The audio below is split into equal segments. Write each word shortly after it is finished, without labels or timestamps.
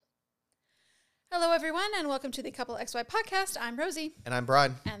Hello, everyone, and welcome to the Couple XY podcast. I'm Rosie. And I'm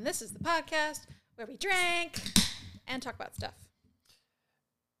Brian. And this is the podcast where we drink and talk about stuff.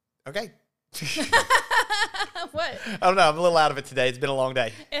 Okay. What? I don't know. I'm a little out of it today. It's been a long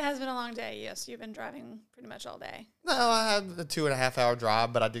day. It has been a long day, yes. You've been driving pretty much all day. No, I had a 2.5 hour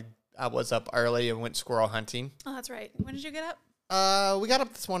drive, but I was up early and went squirrel hunting. Oh, that's right. When did you get up? We got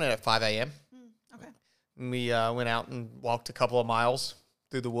up this morning at 5 a.m. Okay. And we went out and walked a couple of miles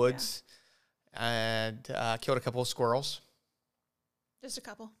through the woods and killed a couple of squirrels. Just a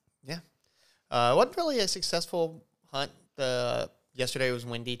couple. Yeah. It wasn't really a successful hunt. Yesterday was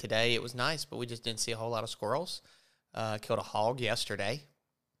windy. Today it was nice, but we just didn't see a whole lot of squirrels. Killed a hog yesterday.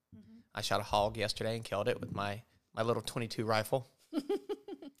 Mm-hmm. I shot a hog yesterday and killed it with my little .22 rifle.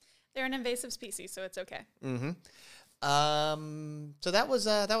 They're an invasive species, so it's okay. Mm-hmm. So that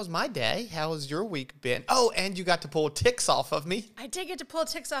was my day. How has your week been? Oh, and you got to pull ticks off of me. I did get to pull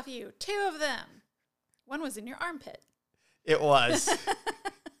ticks off of you. 2 of them. One was in your armpit. It was.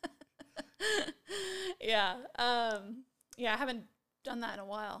 Yeah. Yeah, I haven't done that in a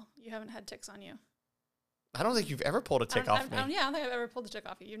while. You haven't had ticks on you. I don't think you've ever pulled a tick off me. I don't think I've ever pulled a tick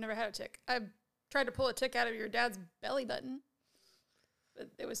off you. You've never had a tick. I tried to pull a tick out of your dad's belly button, but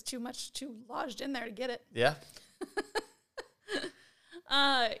it was too lodged in there to get it. Yeah.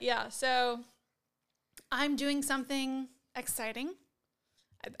 Yeah, so I'm doing something exciting.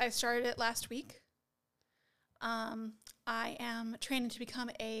 I started it last week. I am training to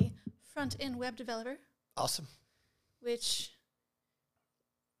become a front-end web developer. Awesome. Which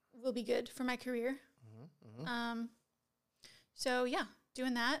will be good for my career. Mm-hmm. So yeah,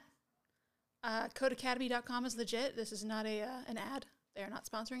 doing that. Codeacademy.com is legit. This is not an ad. They are not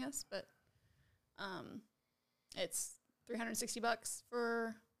sponsoring us, but it's $360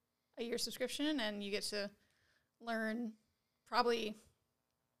 for a year subscription, and you get to learn probably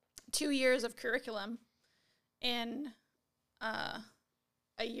 2 years of curriculum in a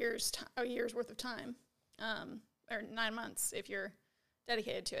year's worth of time. Or 9 months if you're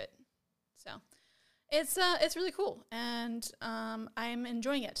dedicated to it. So it's really cool, and I'm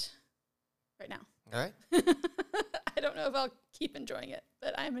enjoying it right now. All right. I don't know if I'll keep enjoying it,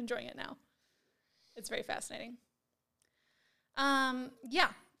 but I'm enjoying it now. It's very fascinating. Yeah,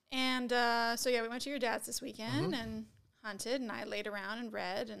 and so yeah, we went to your dad's this weekend and hunted, and I laid around and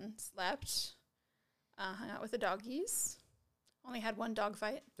read and slept, hung out with the doggies. Only had one dog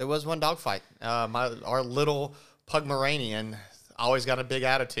fight. There was one dog fight. Our little Pugmeranian always got a big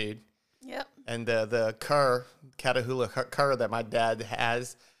attitude. Yep. And the Catahoula cur that my dad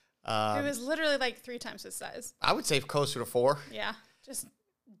has. It was literally like 3 times his size. I would say closer to 4. Yeah. Just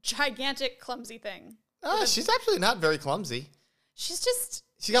gigantic, clumsy thing. She's actually not very clumsy. She's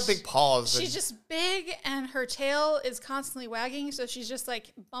got big paws. She's just big, and her tail is constantly wagging, so she's just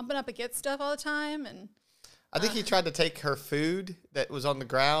like bumping up against stuff all the time. And I think he tried to take her food that was on the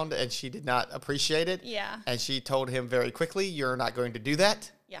ground, and she did not appreciate it. Yeah. And she told him very quickly, "You're not going to do that."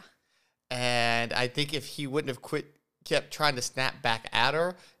 Yeah. And I think if he wouldn't have kept trying to snap back at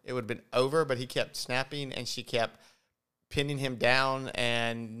her, it would have been over. But he kept snapping, and she kept pinning him down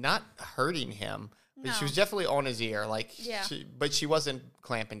and not hurting him. But she was definitely on his ear, but she wasn't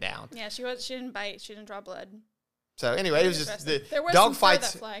clamping down. Yeah, she didn't bite. She didn't draw blood. So anyway, it was just the dog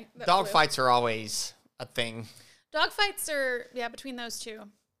fights. Dog fights are always a thing. Dog fights are between those two.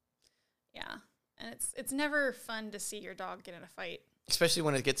 Yeah, and it's never fun to see your dog get in a fight, especially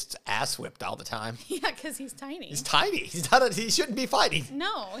when it gets its ass whipped all the time. Yeah, because he's tiny. He's tiny. He shouldn't be fighting.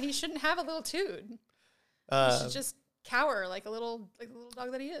 No, he shouldn't have a little tood. He should just cower like the little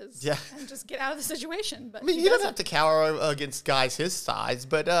dog that he is. Yeah, and just get out of the situation. But I mean, you don't have to cower against guys his size,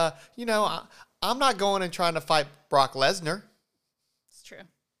 but I'm not going and trying to fight Brock Lesnar. It's true.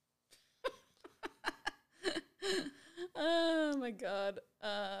 Oh my God.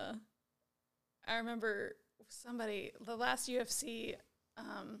 I remember the last UFC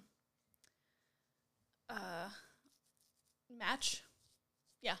match.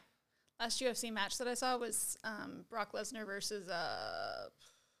 Yeah. Last UFC match that I saw was Brock Lesnar versus I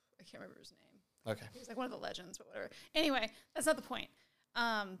can't remember his name. Okay. He was like one of the legends, but whatever. Anyway, that's not the point.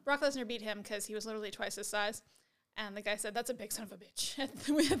 Brock Lesnar beat him because he was literally twice his size. And the guy said, "That's a big son of a bitch," at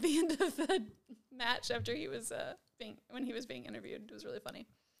the end of the match after he was when he was being interviewed. It was really funny.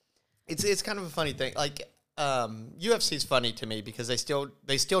 It's kind of a funny thing. Like UFC is funny to me because they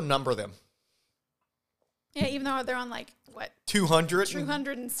still number them. Yeah, even though they're on like what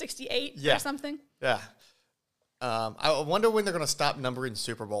 268 or something. Yeah. I wonder when they're going to stop numbering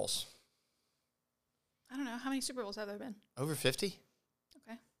Super Bowls. I don't know. How many Super Bowls have there been? Over 50.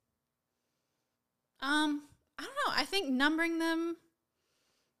 Okay. I don't know. I think numbering them,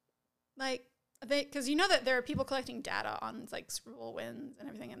 like, because you know that there are people collecting data on like Super Bowl wins and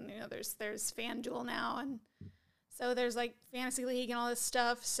everything, and you know there's FanDuel now, and so there's like Fantasy League and all this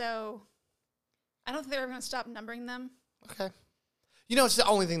stuff. So I don't think they're ever going to stop numbering them. Okay. You know, it's the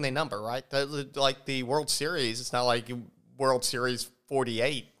only thing they number, right? Like the World Series, it's not like World Series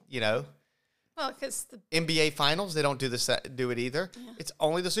 48, you know? Well, because the NBA Finals, they don't do it either. Yeah. It's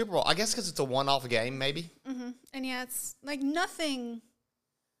only the Super Bowl. I guess because it's a one-off game, maybe. Mm-hmm. And yeah, it's like nothing.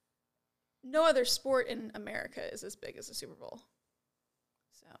 No other sport in America is as big as the Super Bowl.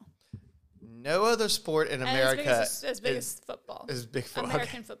 So no other sport in America as big as football. Is big football.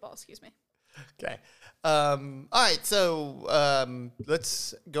 American football, excuse me. Okay. All right. So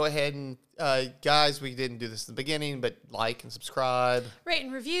let's go ahead and guys, we didn't do this at the beginning, but like and subscribe. Rate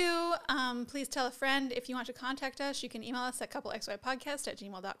and review. Please tell a friend. If you want to contact us, you can email us at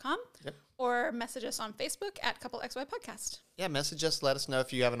couplexypodcast@gmail.com. Yep. Or message us on Facebook at couplexypodcast. Yeah, message us. Let us know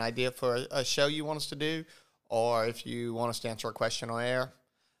if you have an idea for a show you want us to do, or if you want us to answer a question on air,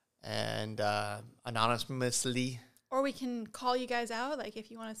 and anonymously. Or we can call you guys out, like if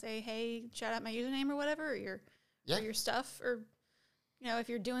you want to say, hey, shout out my username or whatever, or your stuff, or, you know, if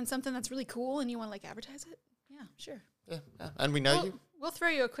you're doing something that's really cool and you want to, like, advertise it. Yeah, sure. Yeah, and we know you. We'll throw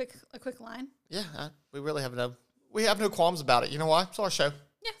you a quick line. Yeah, we really have no qualms about it. You know why? It's our show.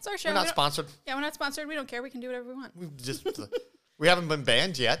 Yeah, it's our show. We're not sponsored. Yeah, we're not sponsored. We don't care. We can do whatever we want. We haven't been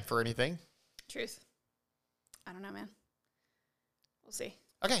banned yet for anything. Truth. I don't know, man. We'll see.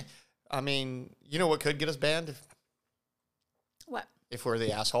 Okay. I mean, you know what could get us banned? What? If we're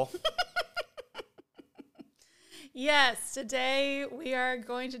the asshole. Yes, today we are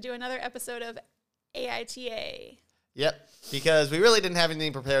going to do another episode of AITA. Yep, because we really didn't have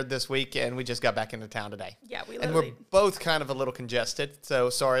anything prepared this week, and we just got back into town today. Yeah, we literally. And we're both kind of a little congested, so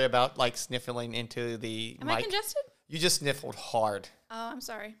sorry about, like, sniffling into the mic. Am I congested? You just sniffled hard. Oh, I'm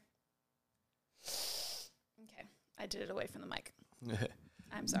sorry. Okay, I did it away from the mic.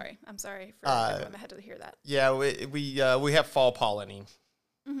 I'm sorry. I'm sorry for everyone that had to hear that. Yeah, we have fall pollening.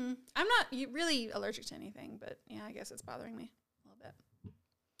 Mm-hmm. I'm not really allergic to anything, but yeah, I guess it's bothering me a little bit.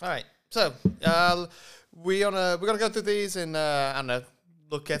 All right, so we're gonna go through these and I don't know,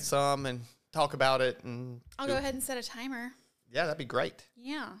 look at some and talk about it, and I'll go ahead and set a timer. Yeah, that'd be great.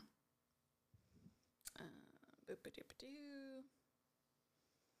 Yeah. Boop-a-doop-a-doo.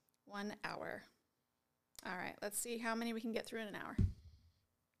 1 hour. All right, let's see how many we can get through in an hour.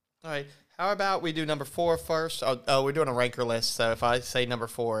 All right. How about we do number 4 first? Oh, we're doing a ranker list, so if I say number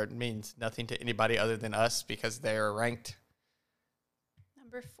 4, it means nothing to anybody other than us because they're ranked.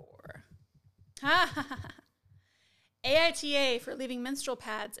 Number 4. AITA for leaving menstrual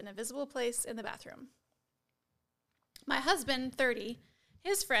pads in a visible place in the bathroom. My husband, 30,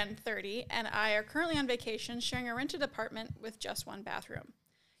 his friend, 30, and I are currently on vacation sharing a rented apartment with just one bathroom.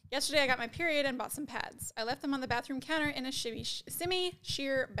 Yesterday, I got my period and bought some pads. I left them on the bathroom counter in a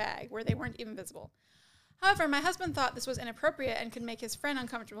semi-sheer bag where they weren't even visible. However, my husband thought this was inappropriate and could make his friend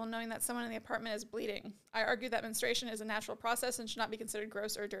uncomfortable knowing that someone in the apartment is bleeding. I argued that menstruation is a natural process and should not be considered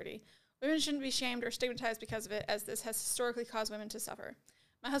gross or dirty. Women shouldn't be shamed or stigmatized because of it, as this has historically caused women to suffer.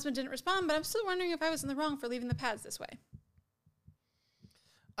 My husband didn't respond, but I'm still wondering if I was in the wrong for leaving the pads this way.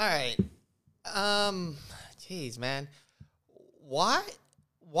 All right. Jeez, man. Why?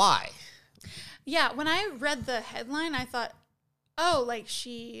 Yeah, when I read the headline, I thought, oh, like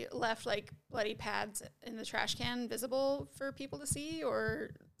she left like bloody pads in the trash can visible for people to see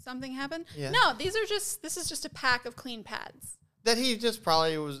or something happened. Yeah. No, this is just a pack of clean pads. That he just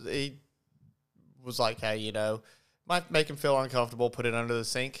probably was like, hey, you know, might make him feel uncomfortable, put it under the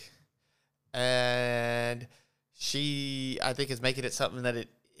sink. And she, I think, is making it something that it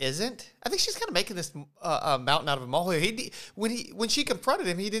isn't. I think she's kind of making this mountain out of a molehill. When she confronted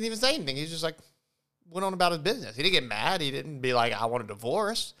him, he didn't even say anything. He just like went on about his business. He didn't get mad. He didn't be like, I want a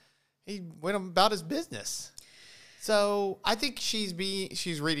divorce. He went about his business. So I think she's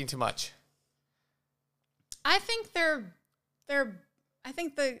reading too much. I think I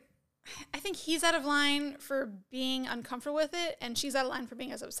think he's out of line for being uncomfortable with it, and she's out of line for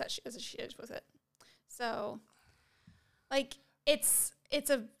being as upset as she is with it. So, like, it's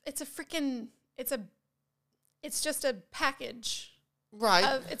just a package,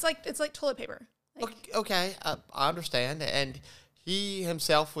 right? It's like toilet paper. Like, okay, I understand, and he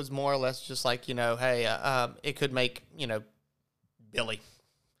himself was more or less just like, you know, hey, it could make, you know, Billy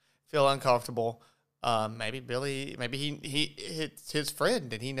feel uncomfortable. Maybe it's his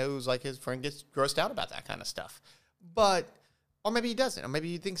friend, and he knows like his friend gets grossed out about that kind of stuff, or maybe he doesn't, or maybe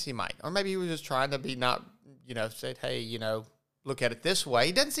he thinks he might, or maybe he was just trying to be not, you know, said, hey, you know, look at it this way.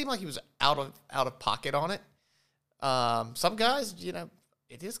 He doesn't seem like he was out of pocket on it. Some guys, you know,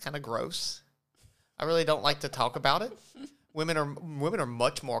 it is kind of gross. I really don't like to talk about it. Women are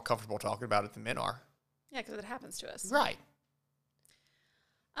much more comfortable talking about it than men are. Yeah, because it happens to us. Right.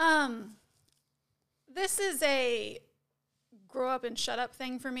 This is a grow up and shut up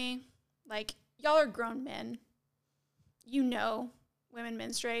thing for me. Like, y'all are grown men. You know women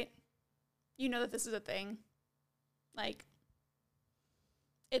menstruate. You know that this is a thing. Like,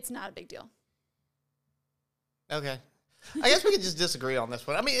 it's not a big deal. Okay. I guess we could just disagree on this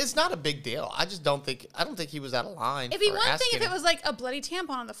one. I mean, it's not a big deal. I don't think he was out of line. It'd be one thing if it was like a bloody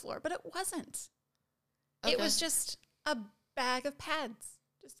tampon on the floor, but it wasn't. Okay. It was just a bag of pads.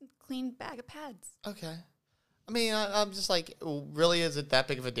 Just a clean bag of pads. Okay. I mean, I'm just like, really, is it that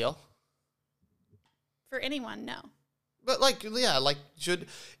big of a deal? For anyone, no. But, like, yeah, like,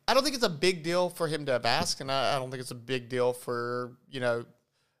 I don't think it's a big deal for him to have asked, and I don't think it's a big deal for,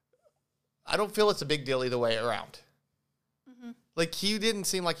 I don't feel it's a big deal either way around. Mm-hmm. Like, he didn't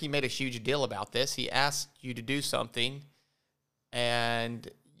seem like he made a huge deal about this. He asked you to do something, and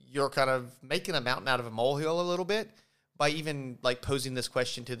you're kind of making a mountain out of a molehill a little bit by even, like, posing this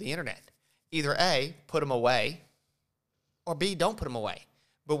question to the internet. Either A, put him away, or B, don't put him away.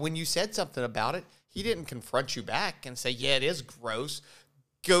 But when you said something about it, he didn't confront you back and say, yeah, it is gross.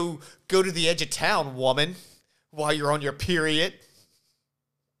 Go to the edge of town, woman, while you're on your period.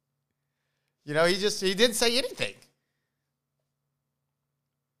 He didn't say anything.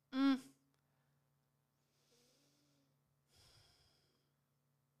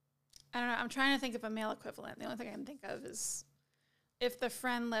 I don't know. I'm trying to think of a male equivalent. The only thing I can think of is if the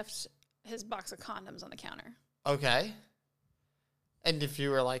friend left his box of condoms on the counter. Okay. And if you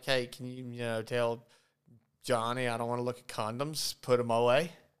were like, hey, can you, tell Johnny I don't want to look at condoms, put them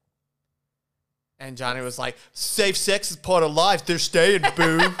away? And Johnny was like, safe sex is part of life. They're staying,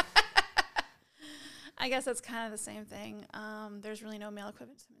 boo. I guess that's kind of the same thing. There's really no male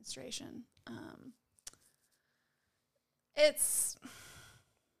equivalent to menstruation. It's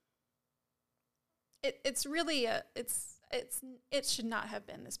really it should not have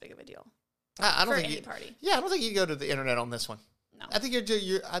been this big of a deal. I don't for think any party. Yeah, I don't think you go to the internet on this one. No. I think I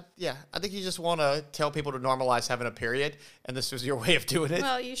think you just want to tell people to normalize having a period, and this was your way of doing it.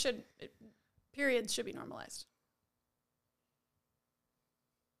 Well, periods should be normalized.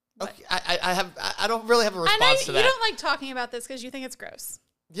 Okay, I don't really have a response to that. You don't like talking about this because you think it's gross.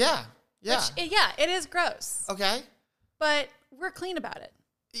 Yeah. It is gross. Okay. But we're clean about it.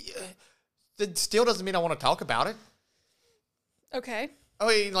 That still doesn't mean I want to talk about it. Okay. I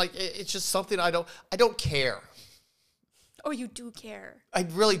mean, like, it's just something I don't care. Oh, you do care. I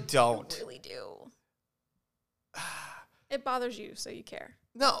really don't. You really do. It bothers you, so you care.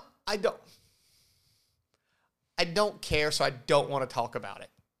 No, I don't. I don't care, so I don't want to talk about it.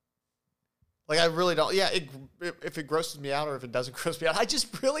 Like, I really don't. Yeah, if it grosses me out or if it doesn't gross me out, I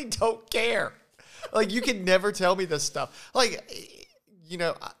just really don't care. Like, you can never tell me this stuff. Like,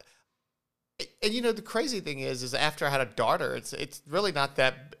 the crazy thing is after I had a daughter, it's really not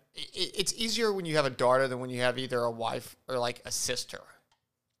that. It's easier when you have a daughter than when you have either a wife or like a sister.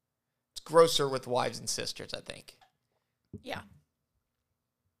 It's grosser with wives and sisters, I think. Yeah.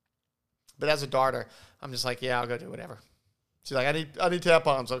 But as a daughter, I'm just like, yeah, I'll go do whatever. She's like, I need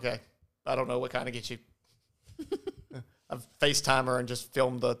tampons. Okay, I don't know what kind to get you. I FaceTime her and just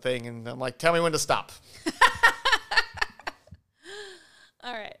film the thing, and I'm like, tell me when to stop.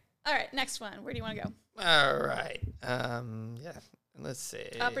 All right. Next one. Where do you want to go? All right. Yeah. Let's see.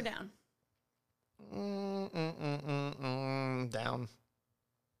 Up or down? Down.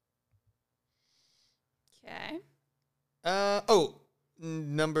 Okay.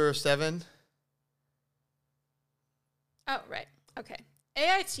 Number 7. Oh, right. Okay.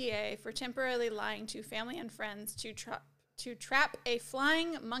 AITA for temporarily lying to family and friends to trap a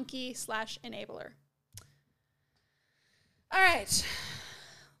flying monkey / enabler. All right.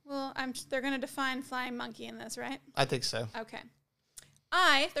 Well, they're going to define flying monkey in this, right? I think so. Okay.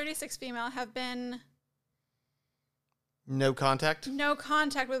 I, 36 female, have been... No contact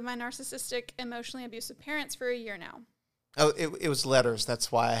with my narcissistic, emotionally abusive parents for a year now. Oh, it was letters. That's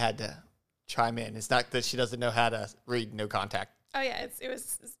why I had to chime in. It's not that she doesn't know how to read no contact. Oh, yeah. It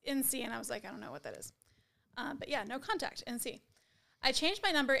was NC, and I was like, I don't know what that is. But yeah, no contact, NC. I changed my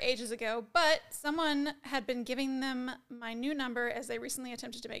number ages ago, but someone had been giving them my new number as they recently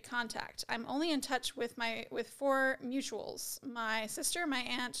attempted to make contact. I'm only in touch with 4 mutuals: my sister, my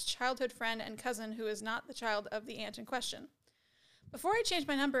aunt, childhood friend, and cousin who is not the child of the aunt in question. Before I changed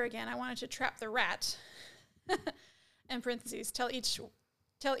my number again, I wanted to trap the rat, in parentheses, tell each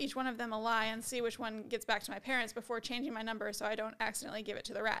one of them a lie and see which one gets back to my parents before changing my number so I don't accidentally give it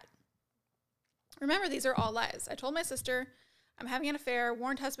to the rat. Remember, these are all lies. I told my sister I'm having an affair.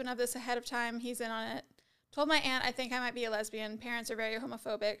 Warned husband of this ahead of time. He's in on it. Told my aunt I think I might be a lesbian. Parents are very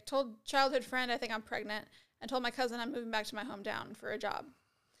homophobic. Told childhood friend I think I'm pregnant. And told my cousin I'm moving back to my hometown for a job.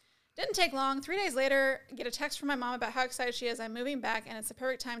 Didn't take long. 3 days later, get a text from my mom about how excited she is. I'm moving back, and it's the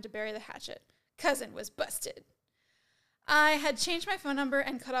perfect time to bury the hatchet. Cousin was busted. I had changed my phone number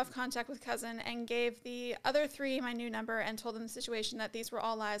and cut off contact with cousin and gave the other 3 my new number and told them the situation, that these were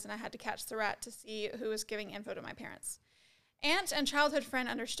all lies and I had to catch the rat to see who was giving info to my parents. Aunt and childhood friend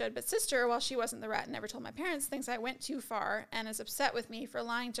understood, but sister, while she wasn't the rat and never told my parents, thinks I went too far and is upset with me for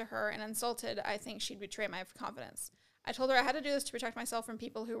lying to her and insulted. I think she'd betray my confidence. I told her I had to do this to protect myself from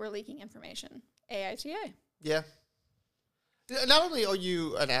people who were leaking information. AITA. Yeah. Not only are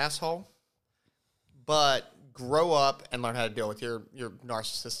you an asshole, but grow up and learn how to deal with your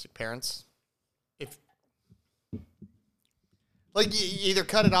narcissistic parents. If like you either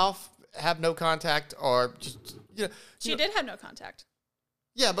cut it off, have no contact, or just she did have no contact.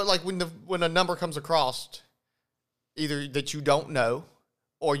 Yeah, but like when a number comes across, either that you don't know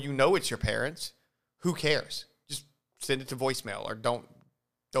or you know it's your parents, who cares? Just send it to voicemail or don't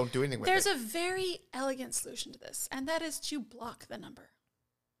do anything with it. There's a very elegant solution to this, and that is to block the number.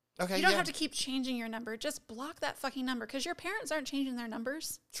 Okay, you don't have to keep changing your number. Just block that fucking number because your parents aren't changing their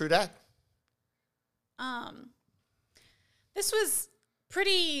numbers. True that. This was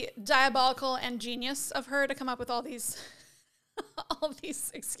pretty diabolical and genius of her to come up with all these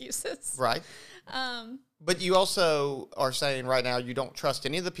excuses. Right. But you also are saying right now you don't trust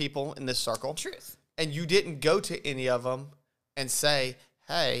any of the people in this circle. Truth. And you didn't go to any of them and say,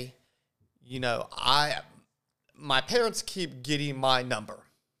 hey, my parents keep getting my number.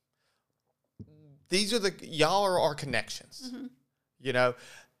 These are y'all are our connections. Mm-hmm.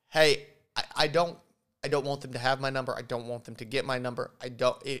 Hey, I don't want them to have my number. I don't want them to get my number.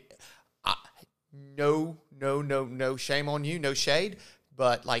 No shame on you, no shade,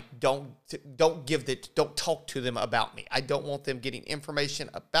 but like don't talk to them about me. I don't want them getting information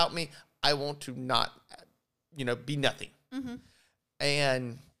about me. I want to not, be nothing. Mm-hmm.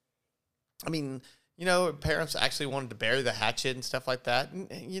 And I mean, parents actually wanted to bury the hatchet and stuff like that. And,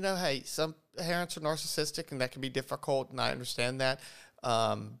 hey, some parents are narcissistic and that can be difficult, and I understand that.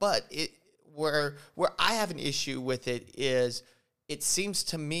 But where I have an issue with it is it seems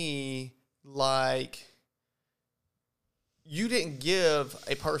to me like you didn't give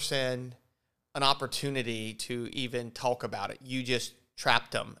a person an opportunity to even talk about it. You just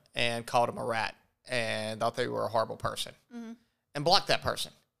trapped them and called them a rat and thought they were a horrible person, mm-hmm. and blocked that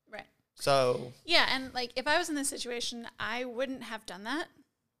person. Right. So yeah, and like if I was in this situation, I wouldn't have done that.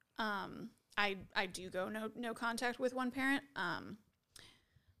 I do go no contact with one parent.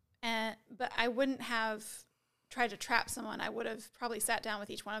 But I wouldn't have tried to trap someone. I would have probably sat down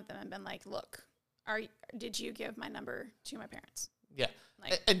with each one of them and been like, "Look, did you give my number to my parents?" Yeah,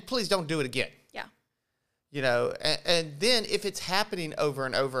 and please don't do it again. Yeah, and then if it's happening over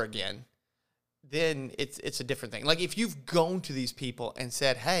and over again, then it's a different thing. Like if you've gone to these people and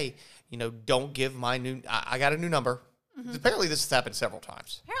said, "Hey, don't give I got a new number." Mm-hmm. Apparently, this has happened several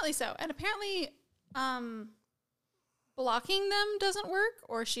times. Apparently so, and apparently, blocking them doesn't work,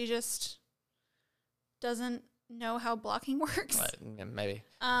 or she just doesn't know how blocking works. Maybe.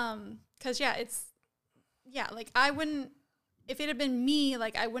 Because like I wouldn't, if it had been me,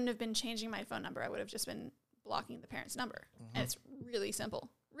 like I wouldn't have been changing my phone number. I would have just been blocking the parent's number, mm-hmm. and it's really simple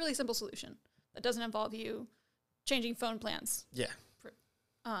solution that doesn't involve you changing phone plans. Yeah.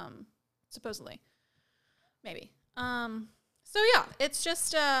 Supposedly, maybe. So yeah, it's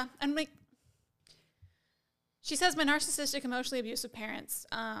just and like. She says, my narcissistic, emotionally abusive parents.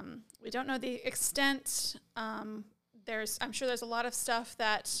 We don't know the extent. I'm sure there's a lot of stuff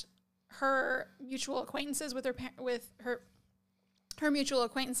that her mutual acquaintances with her mutual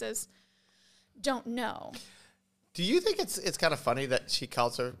acquaintances don't know. Do you think it's kind of funny that she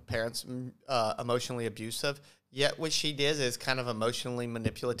calls her parents emotionally abusive, yet what she did is kind of emotionally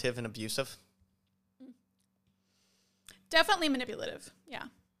manipulative and abusive? Definitely manipulative, yeah.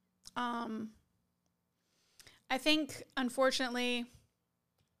 I think, unfortunately,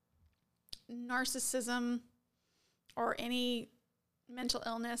 narcissism or any mental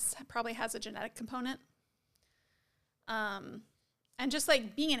illness probably has a genetic component. And just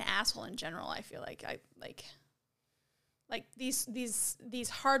like being an asshole in general, I feel like these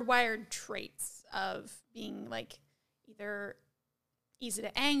hardwired traits of being like either easy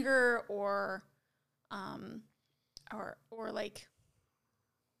to anger or like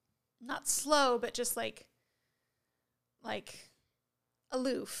not slow, but just like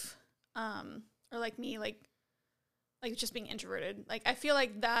aloof, or like me, like just being introverted. Like I feel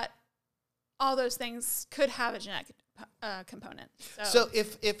like that all those things could have a genetic component. So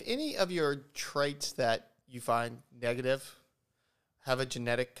if any of your traits that you find negative have a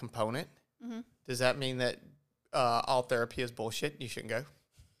genetic component, does that mean that all therapy is bullshit? You shouldn't go.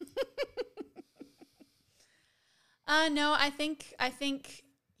 No, I think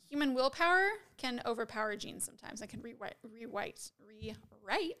human willpower can overpower genes sometimes. It can rewrite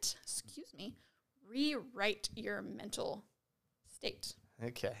your mental state.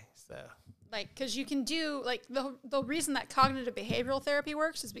 Okay, so Like, because you can do, like, the reason that cognitive behavioral therapy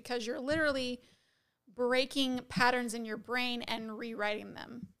works is because you're literally breaking patterns in your brain and rewriting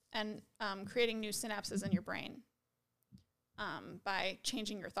them and creating new synapses in your brain by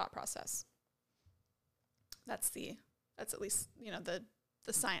changing your thought process. That's at least,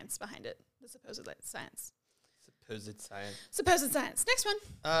 the science behind it, the supposed science. Supposed science. Next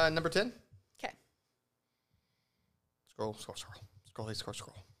one. Number 10. Okay. Scroll. Scroll.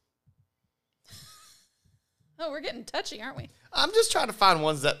 Oh, we're getting touchy, aren't we? I'm just trying to find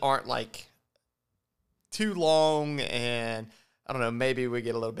ones that aren't like too long, and I don't know, maybe we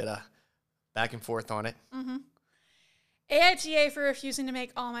get a little bit of back and forth on it. Mm-hmm. AITA for refusing to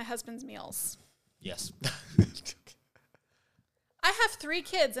make all my husband's meals. Yes. I have 3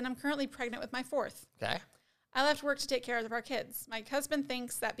 kids, and I'm currently pregnant with my 4th. Okay. I left work to take care of our kids. My husband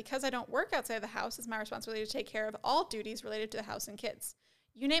thinks that because I don't work outside of the house, it's my responsibility to take care of all duties related to the house and kids.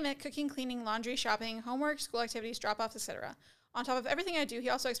 You name it, cooking, cleaning, laundry, shopping, homework, school activities, drop-offs, etc. On top of everything I do, he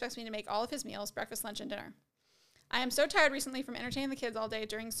also expects me to make all of his meals, breakfast, lunch, and dinner. I am so tired recently from entertaining the kids all day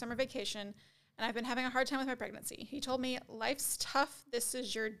during summer vacation, and I've been having a hard time with my pregnancy. He told me, life's tough, this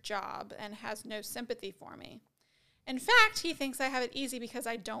is your job, and has no sympathy for me. In fact, he thinks I have it easy because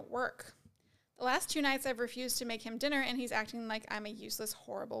I don't work. The last 2 nights I've refused to make him dinner, and he's acting like I'm a useless,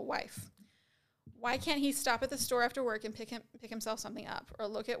 horrible wife. Why can't he stop at the store after work and pick himself something up, or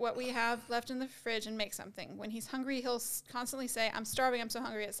look at what we have left in the fridge and make something? When he's hungry, he'll constantly say, I'm starving, I'm so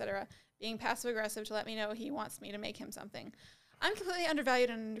hungry, etc., being passive-aggressive to let me know he wants me to make him something. I'm completely undervalued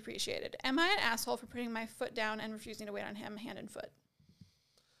and unappreciated. Am I an asshole for putting my foot down and refusing to wait on him hand and foot?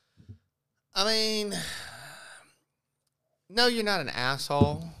 I mean, no, you're not an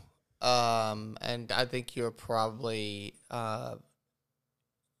asshole. And I think you're probably... no,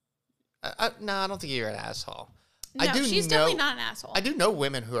 I don't think you're an asshole. No, she's definitely not an asshole. I do know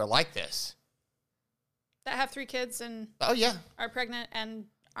women who are like this. That have 3 kids and yeah, are pregnant and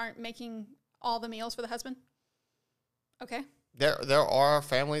aren't making all the meals for the husband? Okay. There are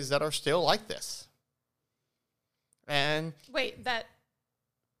families that are still like this. And wait, that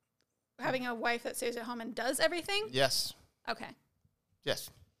having a wife that stays at home and does everything? Yes. Okay. Yes.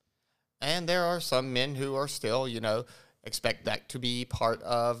 And there are some men who are still, expect that to be part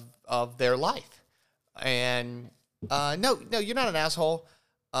of their life. And no, you're not an asshole.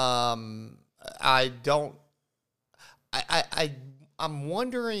 I'm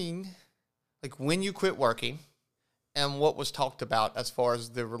wondering, like, when you quit working and what was talked about as far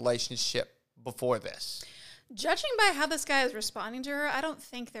as the relationship before this. Judging by how this guy is responding to her, I don't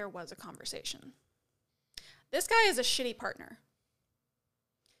think there was a conversation. This guy is a shitty partner.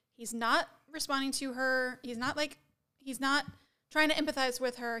 He's not responding to her. He's not trying to empathize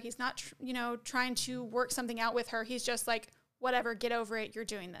with her. He's not, trying to work something out with her. He's just like, whatever, get over it. You're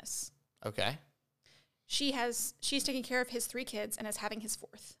doing this. Okay. She's taking care of his 3 kids and is having his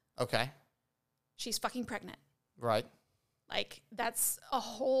 4th. Okay. She's fucking pregnant. Right. Like, that's a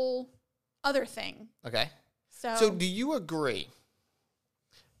whole other thing. Okay. So do you agree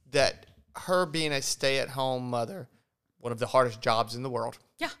that her being a stay-at-home mother, one of the hardest jobs in the world,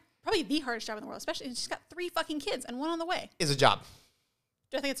 yeah, probably the hardest job in the world, especially, and she's got 3 fucking kids and 1 on the way, is a job?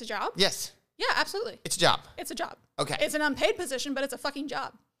 Do I think it's a job? Yes. Yeah, absolutely. It's a job. It's a job. Okay. It's an unpaid position, but it's a fucking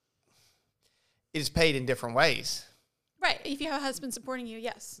job. It is paid in different ways. Right. If you have a husband supporting you,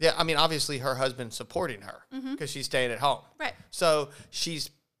 yes. Yeah, I mean, obviously her husband's supporting her because she's staying at home. Right. So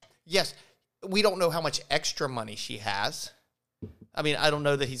yes, we don't know how much extra money she has. I mean, I don't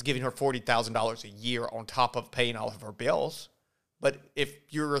know that he's giving her $40,000 a year on top of paying all of her bills. But if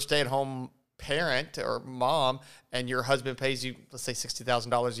you're a stay-at-home parent or mom and your husband pays you, let's say,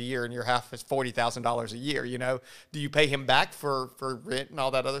 $60,000 a year and your half is $40,000 a year, do you pay him back for rent and all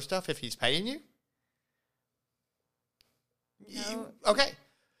that other stuff if he's paying you? No. Okay.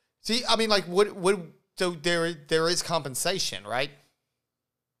 See, I mean, like, so there is compensation, right?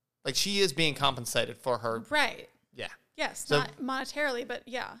 Like, she is being compensated for her. Right. Yeah. Yes, So, not monetarily, but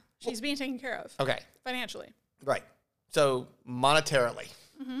yeah, she's being taken care of. Okay. Financially. Right. So, monetarily.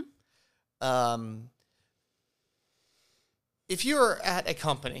 If you're at a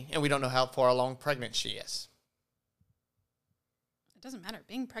company, and we don't know how far along pregnant she is. It doesn't matter.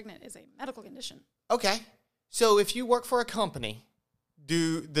 Being pregnant is a medical condition. Okay. So if you work for a company,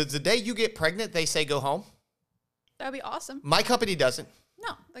 does the day you get pregnant, they say go home? That would be awesome. My company doesn't.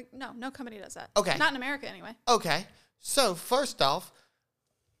 No company does that. Okay. Not in America anyway. Okay. So first off,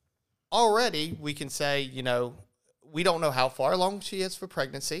 already we can say, we don't know how far along she is for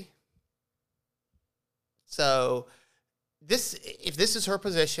pregnancy. So if this is her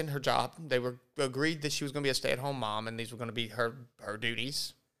position, her job, they were agreed that she was going to be a stay-at-home mom and these were going to be her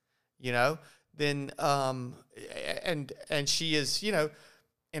duties, then and she is,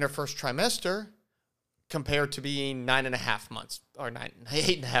 in her first trimester compared to being 9.5 months or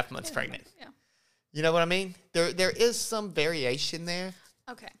 8.5 months pregnant. Yeah. You know what I mean? There is some variation there.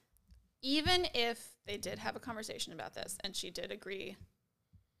 Okay. Even if they did have a conversation about this and she did agree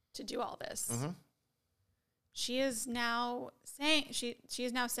to do all this, she is now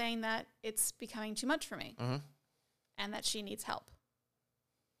saying that it's becoming too much for me and that she needs help.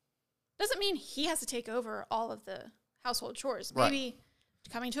 Doesn't mean he has to take over all of the household chores. Right. Maybe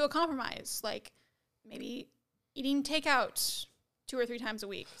coming to a compromise, like maybe eating takeout 2 or 3 times a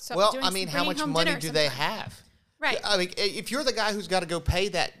week. So well, I mean, how much money do they have? Right. I mean, if you're the guy who's got to go pay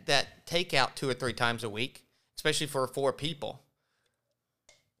that takeout 2 or 3 times a week, especially for 4 people,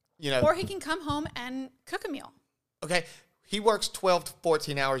 Or he can come home and cook a meal. Okay, he works 12 to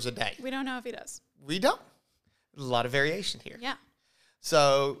 14 hours a day. We don't know if he does. We don't. There's a lot of variation here. Yeah.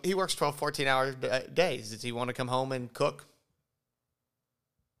 So he works 12, 14-hour days. Does he want to come home and cook?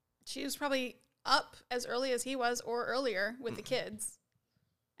 She was probably up as early as he was or earlier with the kids.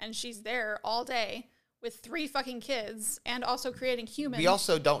 And she's there all day with 3 fucking kids and also creating humans. We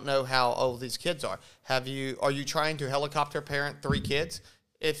also don't know how old these kids are. Are you trying to helicopter parent 3 kids?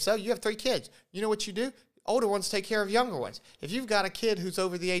 If so, you have 3 kids. You know what you do? Older ones take care of younger ones. If you've got a kid who's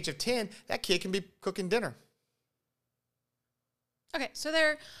over the age of 10, that kid can be cooking dinner. Okay, so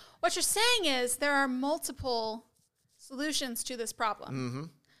what you're saying is there are multiple solutions to this problem. Mm-hmm.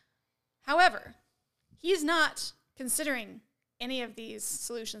 However, he's not considering any of these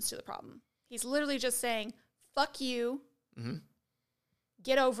solutions to the problem. He's literally just saying, fuck you,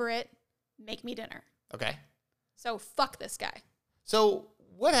 get over it, make me dinner. Okay. So fuck this guy. So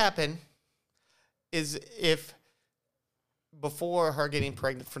what happened is if before her getting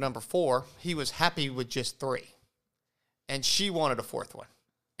pregnant for number 4, he was happy with just 3. And she wanted a 4th one.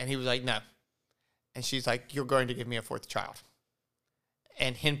 And he was like, no. And she's like, you're going to give me a 4th child.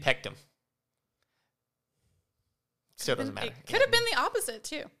 And henpecked him. Still doesn't matter. It could have been the opposite,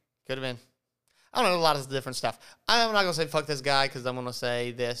 too. Could have been. I don't know, a lot of different stuff. I'm not going to say fuck this guy because I'm going to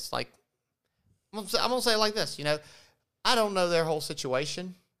say this. Like, I'm going to say it like this, I don't know their whole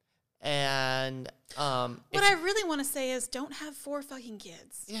situation. And what I really want to say is don't have 4 fucking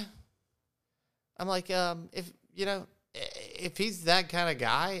kids. Yeah. I'm like, if he's that kind of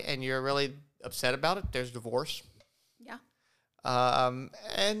guy and you're really upset about it, there's divorce. Yeah. That's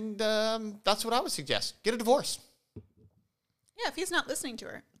what I would suggest. Get a divorce. Yeah, if he's not listening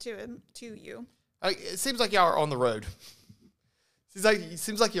to you. It seems like y'all are on the road. It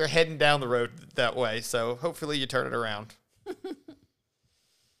seems like you're heading down the road that way, so hopefully you turn it around.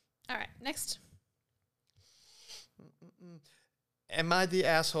 All right, next. Am I the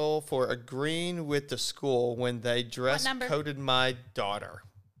asshole for agreeing with the school when they dress coded my daughter?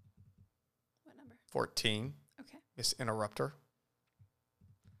 What number? 14. Okay. Miss Interrupter.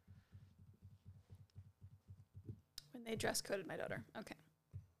 When they dress coded my daughter. Okay.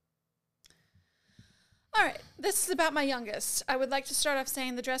 All right, this is about my youngest. I would like to start off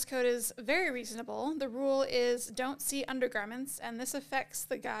saying the dress code is very reasonable. The rule is don't see undergarments, and this affects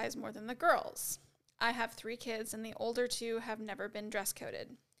the guys more than the girls. I have 3 kids, and the older 2 have never been dress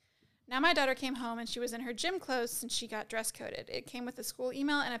coded. Now my daughter came home, and she was in her gym clothes since she got dress coded. It came with a school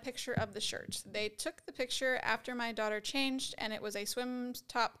email and a picture of the shirt. They took the picture after my daughter changed, and it was a swim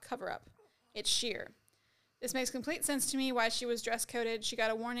top cover-up. It's sheer. This makes complete sense to me why she was dress coded. She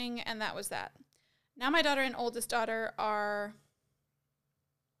got a warning, and that was that. Now my daughter and oldest daughter are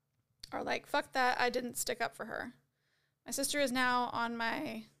like, fuck that, I didn't stick up for her. My sister is now on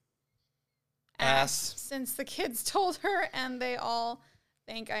my ass since the kids told her, and they all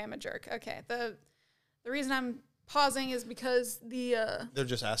think I am a jerk. Okay, the reason I'm pausing is because they're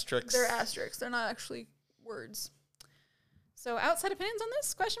just asterisks. They're asterisks. They're not actually words. So outside opinions on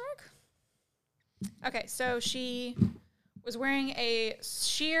this? Question mark? Okay, so she was wearing a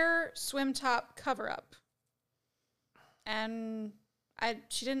sheer swim top cover-up. And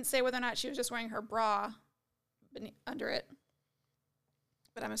she didn't say whether or not she was just wearing her bra under it.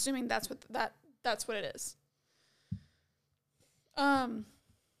 But I'm assuming that's what it is.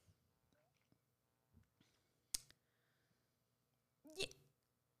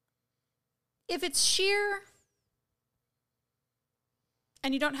 If it's sheer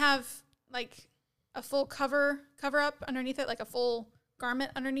and you don't have like a full cover up underneath it, like a full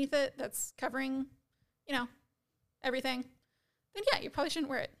garment underneath it that's covering, you know, everything, then yeah, you probably shouldn't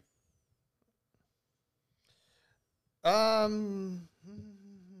wear it.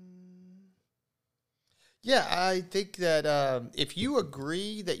 Yeah, I think that if you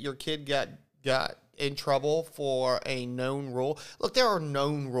agree that your kid got in trouble for a known rule, look, there are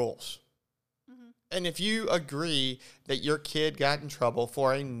known rules. Mm-hmm. And if you agree that your kid got in trouble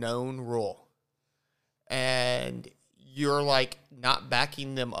for a known rule and you're like not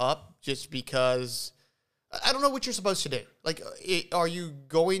backing them up just because, I don't know what you're supposed to do. Like, are you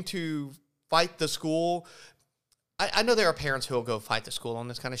going to fight the school? I know there are parents who will go fight the school on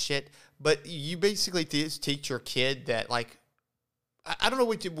this kind of shit, but you basically teach your kid that, like, I don't know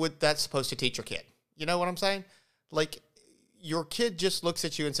what that's supposed to teach your kid. You know what I'm saying? Like, your kid just looks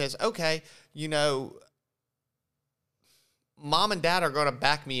at you and says, okay, you know, mom and dad are going to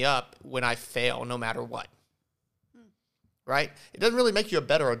back me up when I fail no matter what. Right? It doesn't really make you a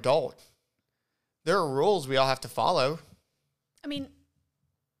better adult. There are rules we all have to follow. I mean,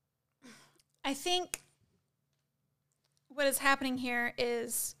 I think what is happening here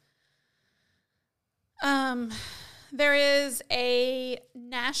is there is a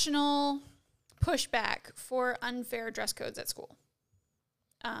national pushback for unfair dress codes at school,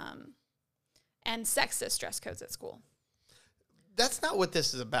 and sexist dress codes at school. That's not what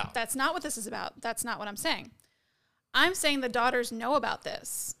this is about. That's not what this is about. That's not what I'm saying. I'm saying the daughters know about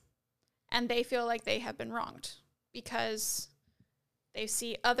this, and they feel like they have been wronged because they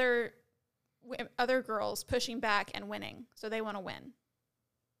see other girls pushing back and winning, so they want to win.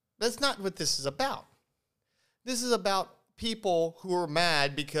 That's not what this is about. This is about people who are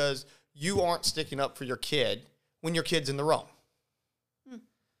mad because you aren't sticking up for your kid when your kid's in the wrong.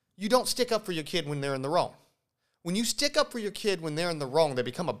 You don't stick up for your kid when they're in the wrong. When you stick up for your kid when they're in the wrong, they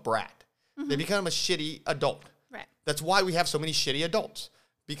become a brat. Mm-hmm. They become a shitty adult. Right. That's why we have so many shitty adults.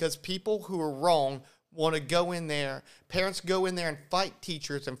 Because people who are wrong want to go in there, parents go in there and fight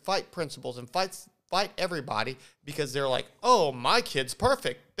teachers and fight principals and fight everybody because they're like, oh, my kid's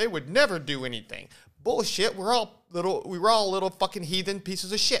perfect. They would never do anything. Bullshit. We were all little fucking heathen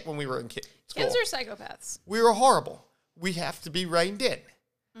pieces of shit when we were in school. Kids are psychopaths. We were horrible. We have to be reined in.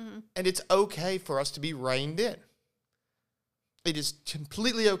 Mm-hmm. And it's okay for us to be reined in. It is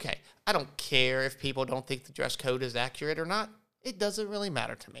completely okay. I don't care if people don't think the dress code is accurate or not. It doesn't really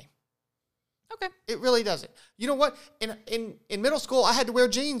matter to me. Okay. It really doesn't. You know what? In middle school, I had to wear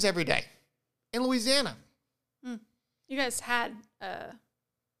jeans every day in Louisiana. You guys had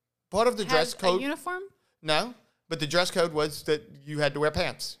part of the dress code. A uniform? No, but the dress code was that you had to wear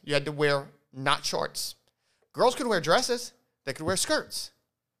pants. You had to wear not shorts. Girls could wear dresses. They could wear skirts.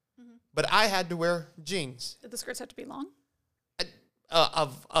 Mm-hmm. But I had to wear jeans. Did the skirts have to be long?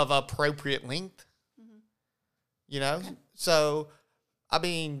 Of appropriate length. Mm-hmm. You know? Okay. So, I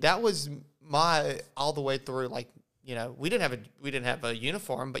mean, that was my all the way through. Like, you know, we didn't have a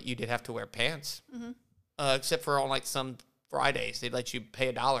uniform, but you did have to wear pants. Mm-hmm. Except for on like some Fridays, they'd let you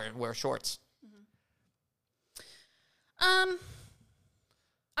pay $1 and wear shorts. Mm-hmm.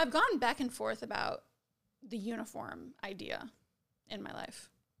 I've gone back and forth about the uniform idea in my life.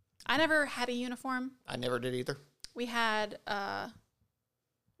 I never had a uniform. I never did either. We had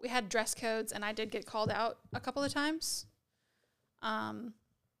dress codes, and I did get called out a couple of times.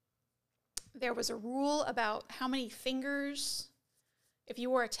 There was a rule about how many fingers, if you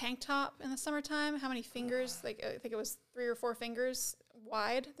wore a tank top in the summertime, how many fingers, like I think it was 3 or 4 fingers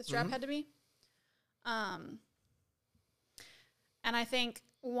wide the strap had to be. And I think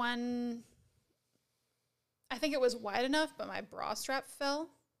it was wide enough, but my bra strap fell.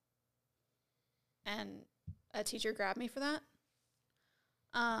 And a teacher grabbed me for that.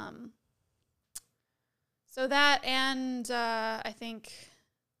 So that, and I think,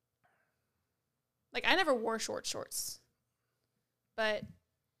 like, I never wore shorts, but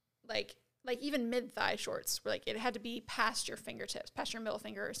like even mid-thigh shorts, where like it had to be past your fingertips, past your middle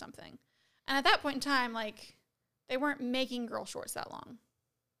finger or something. And at that point in time, like, they weren't making girl shorts that long,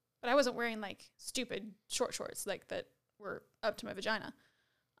 but I wasn't wearing like stupid shorts like that were up to my vagina.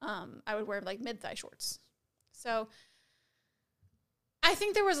 I would wear like mid-thigh shorts. So I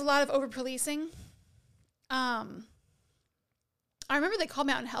think there was a lot of over-policing. I remember they called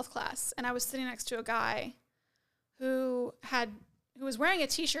me out in health class, and I was sitting next to a guy who was wearing a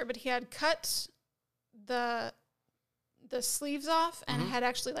t-shirt, but he had cut the sleeves off and had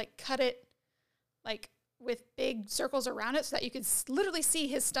actually like cut it like with big circles around it so that you could literally see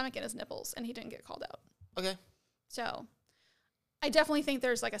his stomach and his nipples, and he didn't get called out. Okay. So I definitely think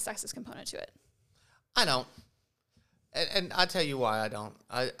there's like a sexist component to it. I don't. And I tell you why I don't.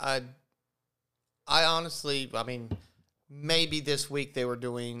 I honestly, I mean, maybe this week they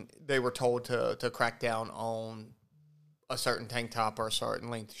were told to crack down on a certain tank top or a certain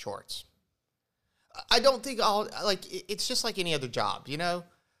length shorts. I don't think it's just like any other job, you know?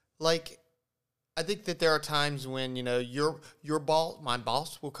 Like, I think that there are times when, you know, my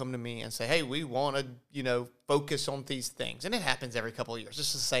boss will come to me and say, hey, we want to, you know, focus on these things. And it happens every couple of years.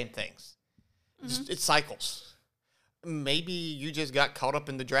 It's the same things. It cycles. Maybe you just got caught up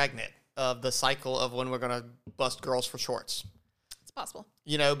in the dragnet of the cycle of when we're going to bust girls for shorts. It's possible.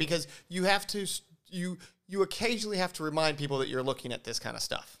 You know, because you have to, you occasionally have to remind people that you're looking at this kind of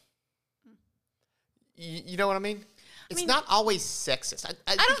stuff. You know what I mean? It's not always sexist.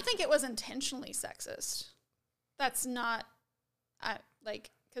 I don't think it was intentionally sexist. That's not,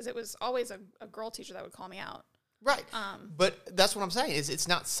 because it was always a girl teacher that would call me out. Right. But that's what I'm saying is it's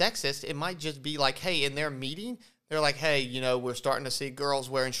not sexist. It might just be like, hey, in their meeting, they're like, hey, you know, we're starting to see girls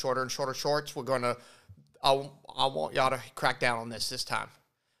wearing shorter and shorter shorts. We're going to, I want y'all to crack down on this time.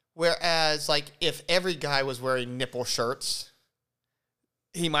 Whereas, like, if every guy was wearing nipple shirts,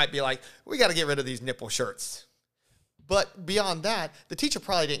 he might be like, we got to get rid of these nipple shirts. But beyond that, the teacher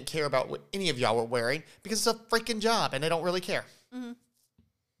probably didn't care about what any of y'all were wearing because it's a freaking job and they don't really care. Mm-hmm.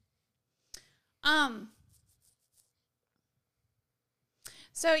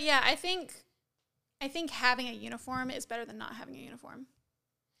 So yeah, I think having a uniform is better than not having a uniform.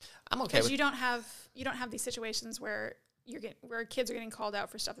 I'm okay because you don't have these situations where where kids are getting called out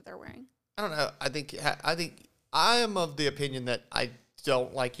for stuff that they're wearing. I don't know. I think I am of the opinion that I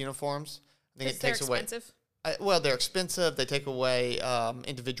don't like uniforms. I think it takes away. Expensive. They're expensive. They take away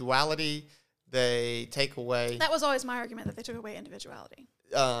individuality. They take away. That was always my argument, that they took away individuality.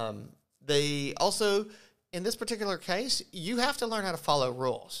 They also, in this particular case, you have to learn how to follow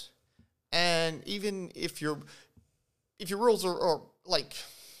rules, and even if your rules are like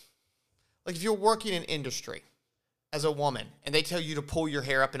if you're working in industry as a woman and they tell you to pull your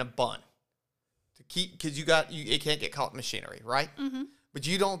hair up in a bun to keep because it can't get caught in machinery, right? Mm-hmm. But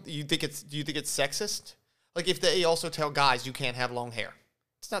do you think it's sexist? Like if they also tell guys you can't have long hair,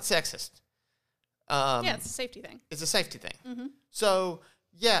 it's not sexist. Yeah, it's a safety thing. It's a safety thing. Mm-hmm. So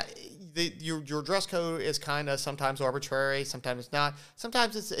yeah, your dress code is kind of sometimes arbitrary, sometimes it's not.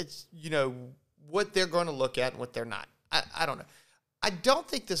 Sometimes it's you know what they're going to look at and what they're not. I don't know. I don't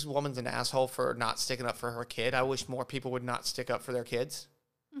think this woman's an asshole for not sticking up for her kid. I wish more people would not stick up for their kids.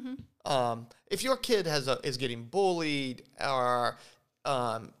 Mm-hmm. If your kid is getting bullied or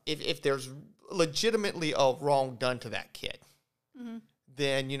if there's legitimately a wrong done to that kid, mm-hmm.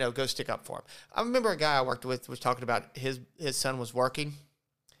 then, you know, go stick up for him. I remember a guy I worked with was talking about his son was working,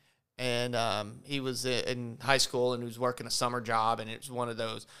 and he was in high school, and he was working a summer job, and it was one of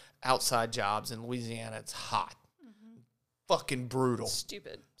those outside jobs in Louisiana. It's hot. Mm-hmm. Fucking brutal.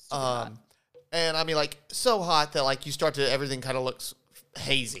 Stupid hot. And I mean, like, so hot that, like, everything kind of looks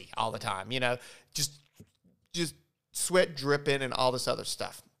hazy all the time, you know? Just sweat dripping and all this other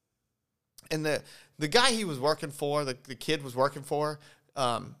stuff. And the guy he was working for, the kid was working for,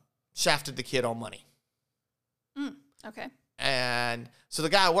 shafted the kid on money. Okay. And so the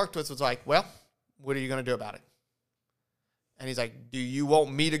guy I worked with was like, well, what are you going to do about it? And he's like, do you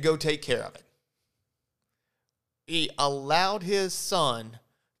want me to go take care of it? He allowed his son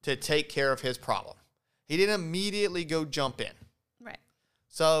to take care of his problem. He didn't immediately go jump in. Right.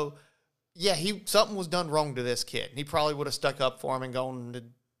 So, yeah, something was done wrong to this kid. He probably would have stuck up for him and gone to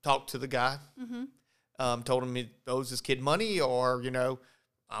talk to the guy. Mm-hmm. Told him he owes his kid money, or, you know,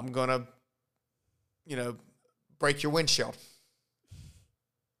 I'm going to, you know, break your windshield.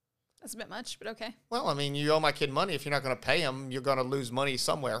 That's a bit much, but okay. Well, I mean, you owe my kid money. If you're not going to pay him, you're going to lose money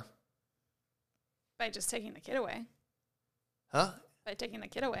somewhere. By just taking the kid away. Huh? By taking the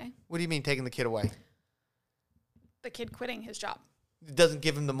kid away. What do you mean taking the kid away? The kid quitting his job. It doesn't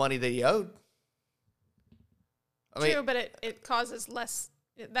give him the money that he owed. True, but it causes less.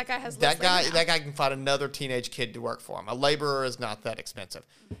 That guy has less. That guy can find another teenage kid to work for him. A laborer is not that expensive.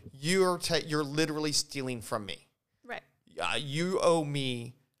 You're literally stealing from me. Right. You owe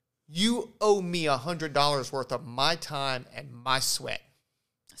me $100 worth of my time and my sweat.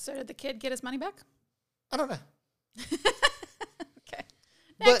 So did the kid get his money back? I don't know. Okay.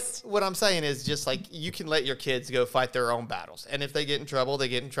 Next. But what I'm saying is just like you can let your kids go fight their own battles, and if they get in trouble, they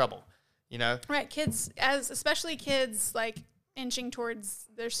get in trouble. You know. Right. Kids, especially kids like inching towards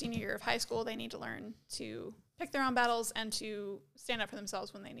their senior year of high school, they need to learn to pick their own battles and to stand up for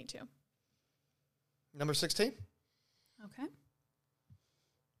themselves when they need to. Number 16. Okay.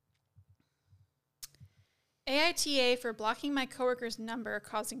 AITA for blocking my coworker's number,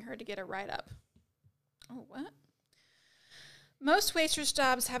 causing her to get a write-up. Oh, what? Most waitress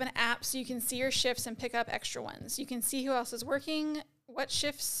jobs have an app so you can see your shifts and pick up extra ones. You can see who else is working, what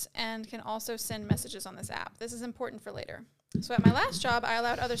shifts, and can also send messages on this app. This is important for later. So at my last job, I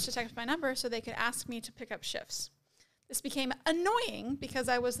allowed others to text my number so they could ask me to pick up shifts. This became annoying because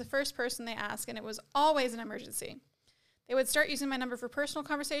I was the first person they asked, and it was always an emergency. They would start using my number for personal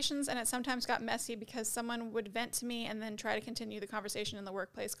conversations, and it sometimes got messy because someone would vent to me and then try to continue the conversation in the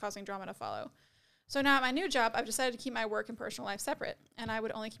workplace, causing drama to follow. So now at my new job, I've decided to keep my work and personal life separate, and I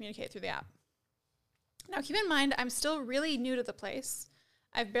would only communicate through the app. Now, keep in mind, I'm still really new to the place.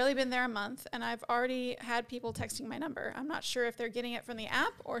 I've barely been there a month, and I've already had people texting my number. I'm not sure if they're getting it from the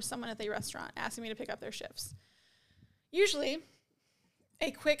app or someone at the restaurant asking me to pick up their shifts. Usually,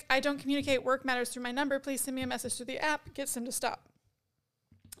 a quick, I don't communicate work matters through my number, please send me a message through the app, gets them to stop.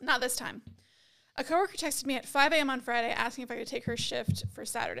 Not this time. A coworker texted me at 5 a.m. on Friday asking if I could take her shift for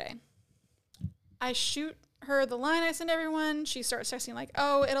Saturday. I shoot her the line I send everyone. She starts texting like,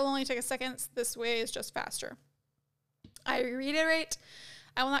 oh, it'll only take a second. This way is just faster. I reiterate,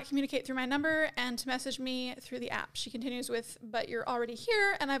 I will not communicate through my number and to message me through the app. She continues with, but you're already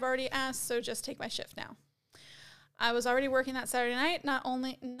here and I've already asked, so just take my shift now. I was already working that Saturday night. Not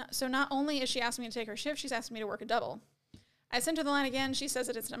only is she asking me to take her shift, she's asking me to work a double. I sent her the line again. She says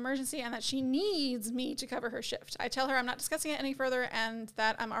that it's an emergency and that she needs me to cover her shift. I tell her I'm not discussing it any further and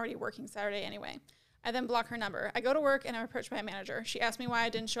that I'm already working Saturday anyway. I then block her number. I go to work and I'm approached by a manager. She asked me why I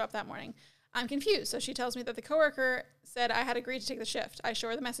didn't show up that morning. I'm confused, so she tells me that the coworker said I had agreed to take the shift. I show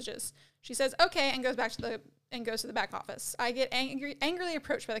her the messages. She says okay and goes to the back office. I get angrily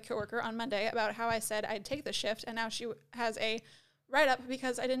approached by the coworker on Monday about how I said I'd take the shift, and now she has a write-up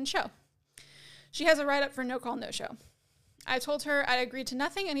because I didn't show. She has a write-up for no call, no show. I told her I agreed to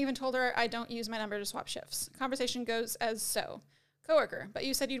nothing and even told her I don't use my number to swap shifts. Conversation goes as so. Coworker, but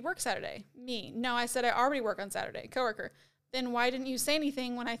you said you'd work Saturday. Me, no, I said I already work on Saturday. Coworker, then why didn't you say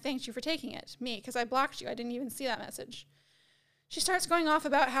anything when I thanked you for taking it? Me, because I blocked you. I didn't even see that message. She starts going off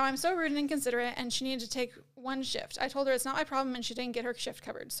about how I'm so rude and inconsiderate and she needed to take one shift. I told her it's not my problem and she didn't get her shift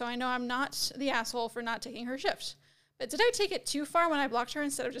covered. So I know I'm not the asshole for not taking her shift. But did I take it too far when I blocked her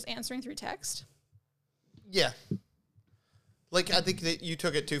instead of just answering through text? Yeah. Like, I think that you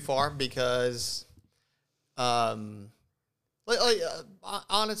took it too far because, honest,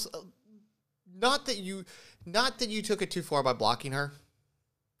 not that you took it too far by blocking her.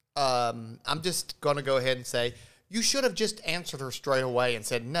 I'm just going to go ahead and say, you should have just answered her straight away and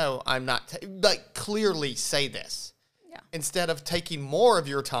said, no, I'm not, clearly say this. Yeah. Instead of taking more of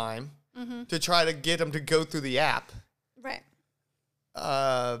your time to try to get them to go through the app. Right.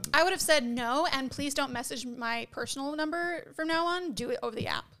 I would have said no, and please don't message my personal number from now on. Do it over the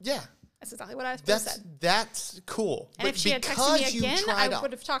app. Yeah. That's exactly what I said. That's cool. And if she had texted me again, I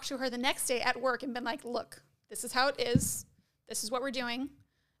would have talked to her the next day at work and been like, look, this is how it is. This is what we're doing.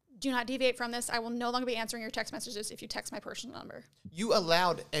 Do not deviate from this. I will no longer be answering your text messages if you text my personal number. You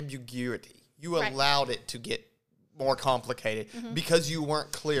allowed ambiguity. You allowed it to get more complicated because you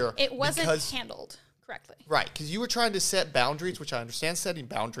weren't clear. It wasn't handled correctly. Right, because you were trying to set boundaries, which I understand setting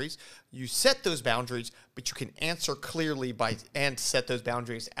boundaries. You set those boundaries, but you can answer clearly and set those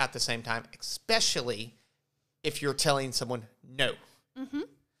boundaries at the same time, especially if you're telling someone no,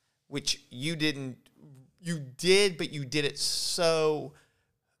 which you didn't. You did, but you did it so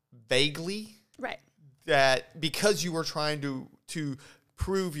vaguely, right? That because you were trying to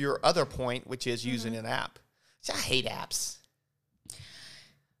prove your other point, which is using an app. See, I hate apps.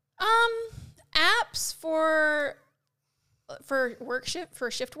 Apps for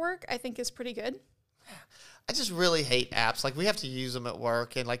shift work, I think is pretty good. I just really hate apps. Like, we have to use them at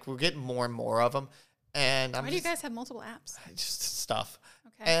work, and like we're getting more and more of them. And why do you guys have multiple apps? Just stuff.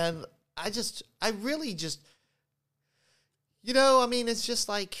 Okay. And I really just, I mean, it's just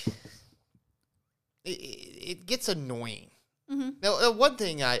like it gets annoying. Now, one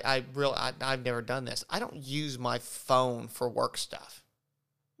thing I've never done this. I don't use my phone for work stuff.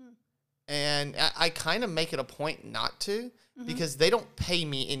 And I kind of make it a point not to because they don't pay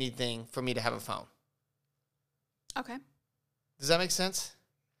me anything for me to have a phone. Okay. Does that make sense?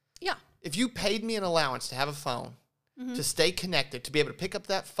 Yeah. If you paid me an allowance to have a phone, to stay connected, to be able to pick up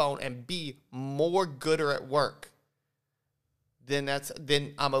that phone and be more gooder at work, then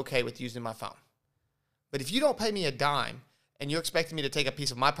I'm okay with using my phone. But if you don't pay me a dime and you're expecting me to take a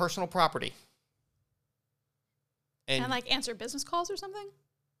piece of my personal property and like answer business calls or something?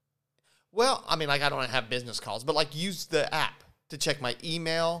 Well, I mean, like, I don't have business calls, but like use the app to check my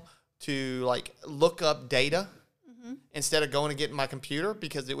email, to like look up data instead of going and getting my computer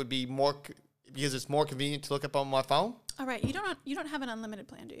because it's more convenient to look up on my phone. All right, you don't have an unlimited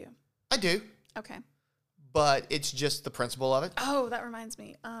plan, do you? I do. Okay. but it's just the principle of it. Oh, that reminds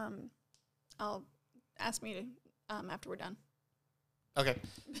me. I'll ask me to after we're done. Okay.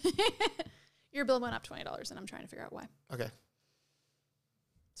 Your bill went up $20, and I'm trying to figure out why. Okay.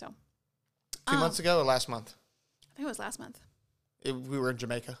 So, 2 months ago or last month? I think it was last month. We were in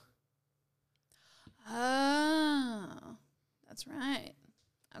Jamaica. Oh, that's right.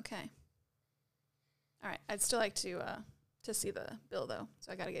 Okay. All right. I'd still like to see the bill though,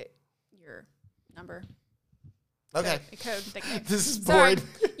 so I got to get your number. Okay. Code. This is sorry. boring.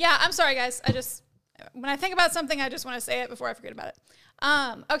 Yeah, I'm sorry, guys. When I think about something, I just want to say it before I forget about it.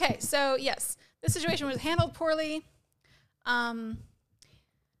 Okay, so yes, this situation was handled poorly.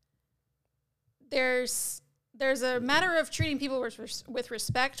 There's a matter of treating people with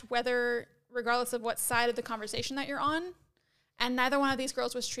respect, regardless of what side of the conversation that you're on, and neither one of these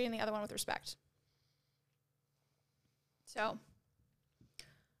girls was treating the other one with respect. So,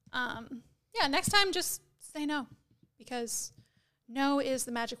 yeah, next time just say no, because no is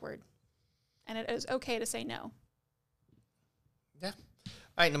the magic word, and it is okay to say no. Yeah.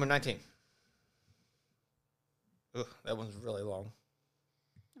 All right, number 19. Ugh, that one's really long.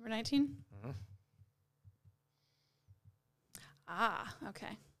 Number 19? Mm-hmm. Ah,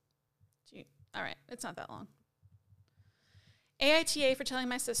 okay. All right, it's not that long. AITA for telling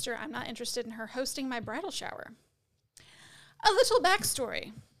my sister I'm not interested in her hosting my bridal shower. A little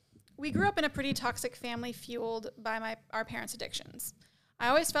backstory. We grew up in a pretty toxic family fueled by our parents' addictions. I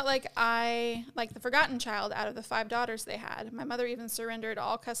always felt like the forgotten child out of the 5 daughters they had. My mother even surrendered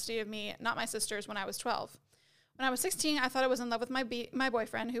all custody of me, not my sisters, when I was 12. When I was 16, I thought I was in love with my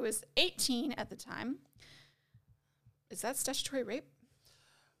boyfriend, who was 18 at the time. Is that statutory rape?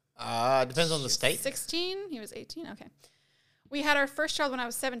 Depends on the state. 16? He was 18? Okay. We had our first child when I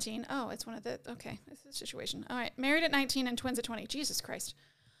was 17. Oh, it's one of the... Okay, this is the situation. All right. Married at 19 and twins at 20. Jesus Christ.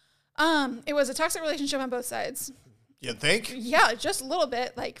 It was a toxic relationship on both sides. You think? Yeah, just a little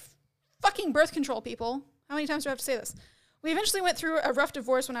bit. Like, fucking birth control, people. How many times do I have to say this? We eventually went through a rough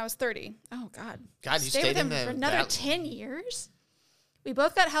divorce when I was 30. Oh, God. God, you stayed with him for another 10 years? We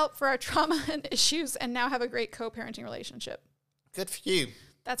both got help for our trauma and issues and now have a great co-parenting relationship. Good for you.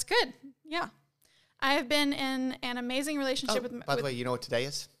 That's good. Yeah. I have been in an amazing relationship with... By the way, you know what today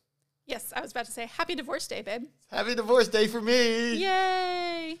is? Yes, I was about to say, happy divorce day, babe. Happy divorce day for me.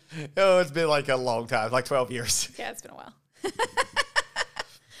 Yay. Oh, it's been like a long time, like 12 years. Yeah, it's been a while. But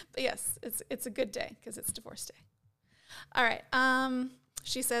yes, it's a good day because it's divorce day. All right.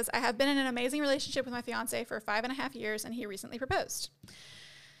 She says, I have been in an amazing relationship with my fiance for 5.5 years, and he recently proposed.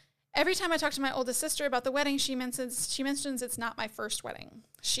 Every time I talk to my oldest sister about the wedding, she mentions it's not my first wedding.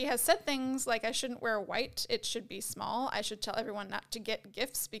 She has said things like I shouldn't wear white, it should be small, I should tell everyone not to get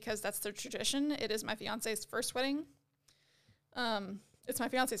gifts because that's their tradition. It is my fiance's first wedding. It's my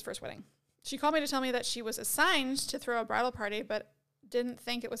fiance's first wedding. She called me to tell me that she was assigned to throw a bridal party, but didn't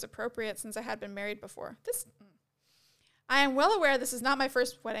think it was appropriate since I had been married before. I am well aware this is not my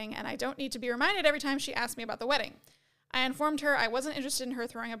first wedding, and I don't need to be reminded every time she asks me about the wedding. I informed her I wasn't interested in her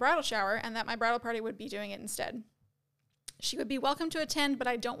throwing a bridal shower and that my bridal party would be doing it instead. She would be welcome to attend, but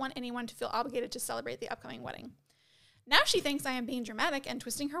I don't want anyone to feel obligated to celebrate the upcoming wedding. Now she thinks I am being dramatic and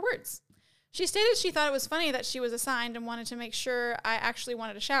twisting her words. She stated she thought it was funny that she was assigned and wanted to make sure I actually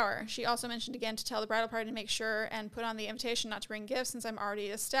wanted a shower. She also mentioned again to tell the bridal party to make sure and put on the invitation not to bring gifts since I'm already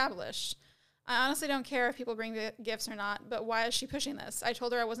established. I honestly don't care if people bring gifts or not, but why is she pushing this? I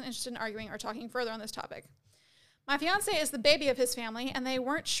told her I wasn't interested in arguing or talking further on this topic. My fiance is the baby of his family, and they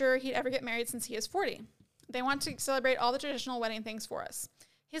weren't sure he'd ever get married since he is 40. They want to celebrate all the traditional wedding things for us.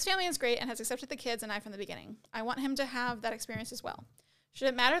 His family is great and has accepted the kids and I from the beginning. I want him to have that experience as well. Should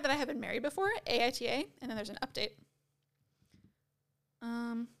it matter that I have been married before? AITA, and then there's an update.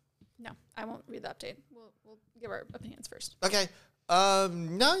 No, I won't read the update. We'll give our opinions first. Okay.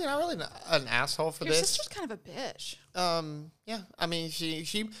 No, you're not really an asshole for Your this. Your sister's kind of a bitch. Yeah. I mean,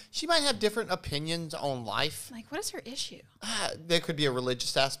 she might have different opinions on life. Like, what is her issue? There could be a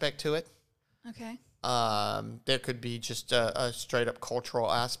religious aspect to it. Okay. There could be just a straight up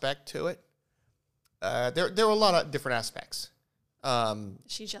cultural aspect to it. There are a lot of different aspects. Is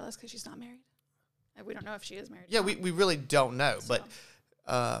she jealous because she's not married? We don't know if she is married. Yeah, we really don't know, so. But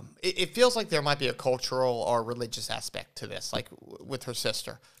it feels like there might be a cultural or religious aspect to this, like with her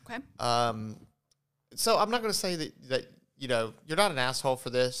sister. Okay. So I'm not going to say that you're not an asshole for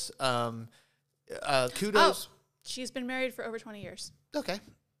this. Kudos. Oh, she's been married for over 20 years. Okay.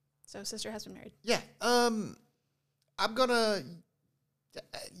 So sister has been married. Yeah. I'm gonna,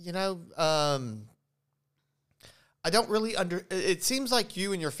 I don't really it seems like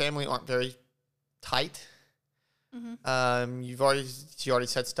you and your family aren't very tight. Mm-hmm. She already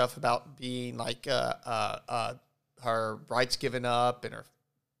said stuff about being like her rights given up, and her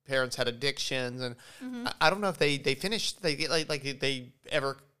parents had addictions, and Mm-hmm. I don't know if they finished they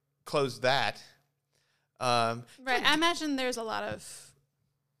ever closed that. Right. I imagine there's a lot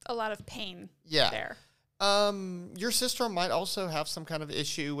of pain there. Your sister might also have some kind of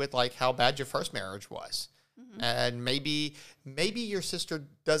issue with like how bad your first marriage was. Mm-hmm. And maybe your sister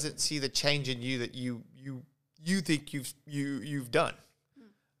doesn't see the change in you that you think you've done.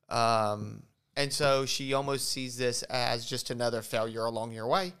 And so she almost sees this as just another failure along your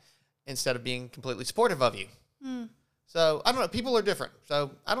way instead of being completely supportive of you. Mm. So I don't know. People are different.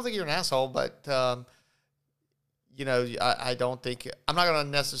 So I don't think you're an asshole, but I don't think I'm not going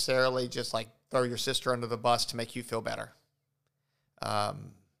to necessarily just like throw your sister under the bus to make you feel better. All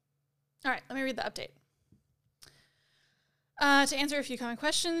right, let me read the update. To answer a few common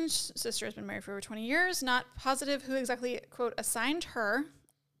questions, sister has been married for over 20 years. Not positive who exactly, quote, assigned her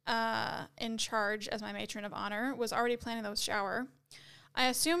in charge as my matron of honor. Was already planning the shower. I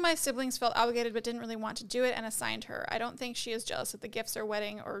assume my siblings felt obligated but didn't really want to do it and assigned her. I don't think she is jealous of the gifts or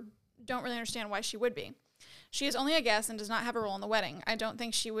wedding, or don't really understand why she would be. She is only a guest and does not have a role in the wedding. I don't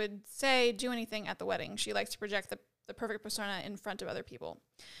think she would do anything at the wedding. She likes to project the perfect persona in front of other people.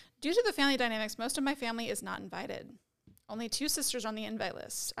 Due to the family dynamics, most of my family is not invited. Only 2 sisters on the invite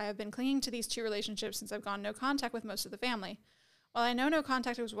list. I have been clinging to these 2 relationships since I've gone no contact with most of the family. While I know no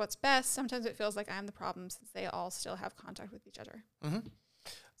contact is what's best, sometimes it feels like I am the problem since they all still have contact with each other. Mm-hmm.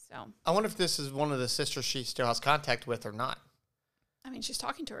 So I wonder if this is one of the sisters she still has contact with or not. I mean, she's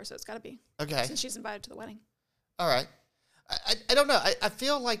talking to her, so it's got to be. Okay. Since she's invited to the wedding. All right. I don't know. I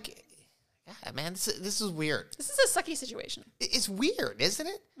feel like, yeah, man, this is weird. This is a sucky situation. It's weird, isn't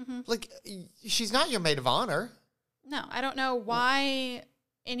it? Mm-hmm. Like, she's not your maid of honor. No, I don't know why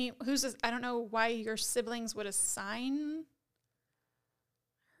I don't know why your siblings would assign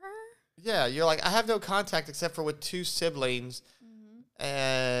her. Yeah, you're like, I have no contact except for with 2 siblings,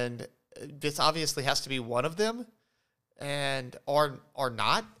 and this obviously has to be one of them, and or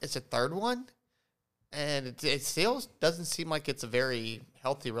not. It's a third one. And it still doesn't seem like it's a very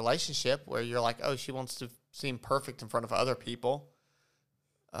healthy relationship where you're like, oh, she wants to seem perfect in front of other people.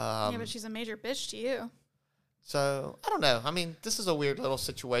 Yeah, but she's a major bitch to you. So, I don't know. I mean, this is a weird little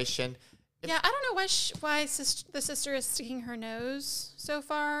situation. Yeah, I don't know why the sister is sticking her nose so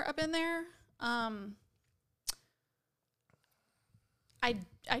far up in there. I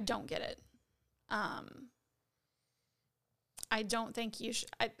don't get it. I don't think you should...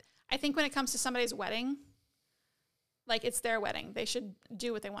 I think when it comes to somebody's wedding, like it's their wedding, they should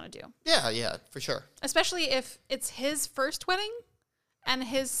do what they want to do. Yeah, for sure. Especially if it's his first wedding, and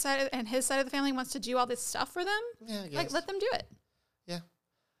his side of the family wants to do all this stuff for them. Yeah, I guess. Like let them do it. Yeah.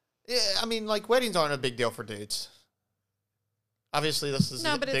 I mean, like weddings aren't a big deal for dudes. Obviously, this is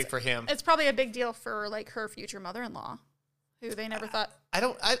big for him. It's probably a big deal for like her future mother-in-law, who they never thought. I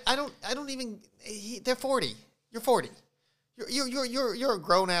don't even. They're 40. You're 40. You're a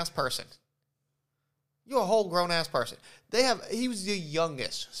grown ass person. You're a whole grown ass person. He was the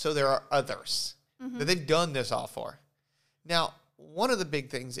youngest, so there are others that they've done this all for. Now, one of the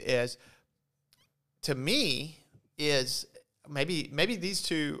big things is, to me, is maybe these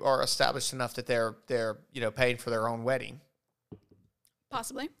 2 are established enough that they're paying for their own wedding.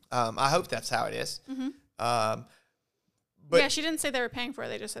 Possibly. I hope that's how it is. Mm-hmm. But yeah, she didn't say they were paying for it.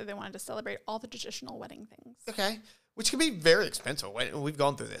 They just said they wanted to celebrate all the traditional wedding things. Okay. Which can be very expensive. We've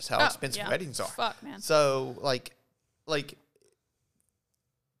gone through this, how expensive weddings are. Fuck, man. So, like,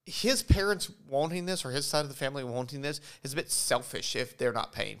 his parents wanting this, or his side of the family wanting this, is a bit selfish if they're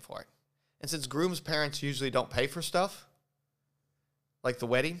not paying for it. And since groom's parents usually don't pay for stuff, like the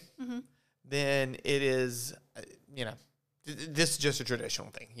wedding, then it is, this is just a traditional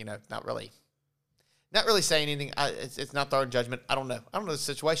thing. Not really saying anything. It's not throwing judgment. I don't know the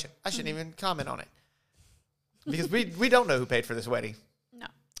situation. I shouldn't even comment on it. Because we don't know who paid for this wedding. No,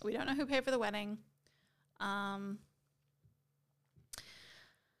 we don't know who paid for the wedding. I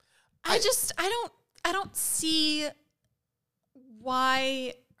don't see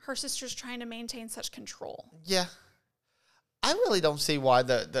why her sister's trying to maintain such control. Yeah. I really don't see why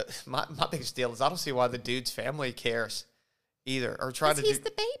my biggest deal is I don't see why the dude's family cares either, or trying to. He's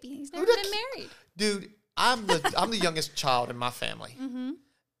the baby. He's never been married. Dude, I'm the youngest child in my family,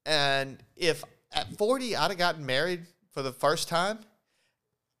 and if at 40 I'd have gotten married for the first time,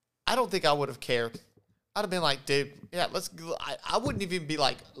 I don't think I would have cared. I'd have been like, dude, yeah, I wouldn't even be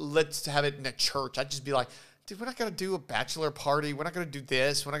like, let's have it in a church. I'd just be like, dude, we're not going to do a bachelor party. We're not going to do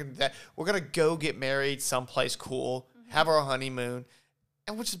this. We're not going to do that. We're going to go get married someplace cool, have our honeymoon,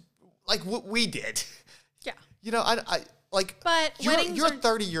 and which is like what we did. Yeah. You know, I like. But you're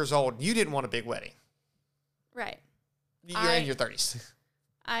 30 years old. You didn't want a big wedding, right? You're in your 30s.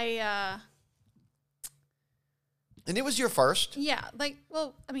 And it was your first. Yeah, like,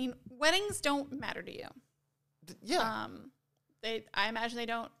 well, I mean, weddings don't matter to you. Yeah. I imagine they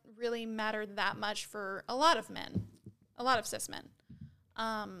don't really matter that much for a lot of men, a lot of cis men.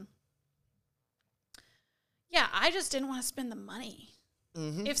 Yeah, I just didn't want to spend the money.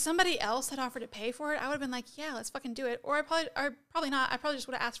 Mm-hmm. If somebody else had offered to pay for it, I would have been like, yeah, let's fucking do it. Or probably not. I probably just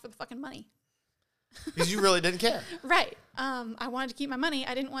would have asked for the fucking money. Because you really didn't care. Right. I wanted to keep my money.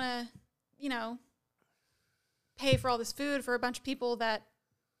 I didn't want to, pay for all this food for a bunch of people that,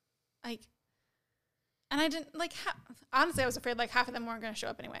 like, and I didn't, like, honestly, I was afraid, like, half of them weren't going to show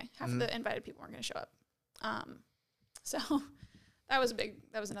up anyway. Half of the invited people weren't going to show up. So that was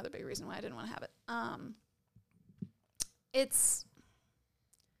another big reason why I didn't want to have it. It's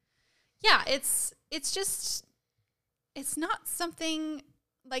not something,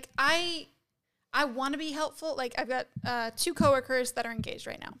 like, I want to be helpful. Like, I've got 2 coworkers that are engaged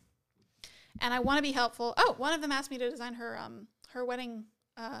right now, and I want to be helpful. Oh, one of them asked me to design her wedding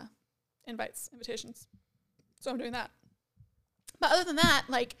invitations, so I'm doing that. But other than that,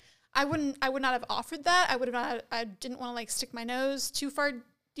 like, I would not have offered that. I didn't want to, like, stick my nose too far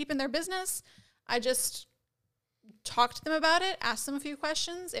deep in their business. I just talked to them about it, asked them a few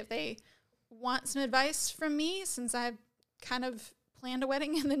questions. If they want some advice from me, since I kind of planned a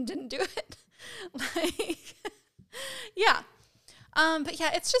wedding and then didn't do it, like, yeah. But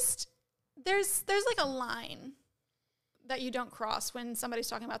yeah, it's just, there's like a line that you don't cross when somebody's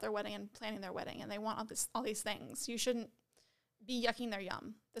talking about their wedding and planning their wedding and they want all these things. You shouldn't be yucking their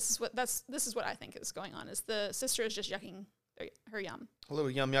yum. This is what I think is going on, is the sister is just yucking her yum. A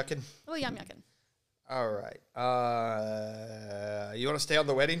little yum yucking. A little yum yucking. All right. You want to stay on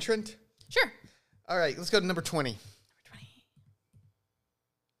the wedding trend? Sure. All right, let's go to number 20.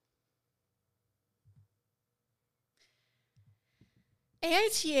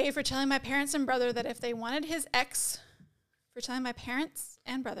 AITA for telling my parents and brother that if they wanted his ex,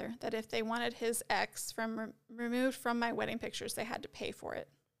 removed from my wedding pictures, they had to pay for it.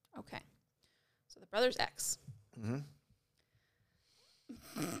 Okay. So the brother's ex. Mm-hmm.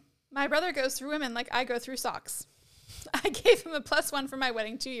 My brother goes through women like I go through socks. I gave him a +1 for my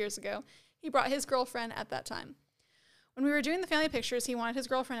wedding 2 years ago. He brought his girlfriend at that time. When we were doing the family pictures, he wanted his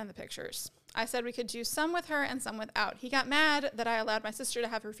girlfriend in the pictures. I said we could do some with her and some without. He got mad that I allowed my sister to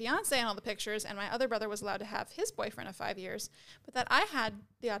have her fiancé in all the pictures and my other brother was allowed to have his boyfriend of 5 years, but that I had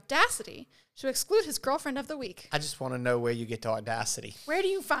the audacity to exclude his girlfriend of the week. I just want to know where you get the audacity. Where do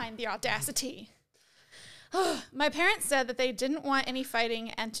you find the audacity? My parents said that they didn't want any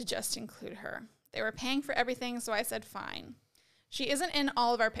fighting and to just include her. They were paying for everything, so I said fine. She isn't in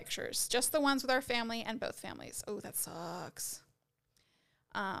all of our pictures, just the ones with our family and both families. Oh, that sucks.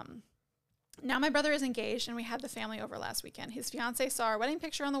 Now my brother is engaged, and we had the family over last weekend. His fiancée saw our wedding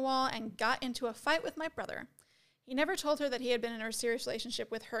picture on the wall and got into a fight with my brother. He never told her that he had been in a serious relationship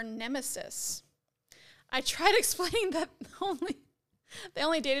with her nemesis. I tried explaining that they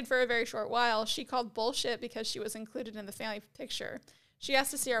only dated for a very short while. She called bullshit because she was included in the family picture. She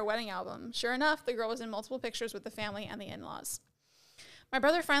asked to see our wedding album. Sure enough, the girl was in multiple pictures with the family and the in-laws. My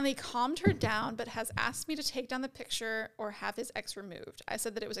brother finally calmed her down, but has asked me to take down the picture or have his ex removed. I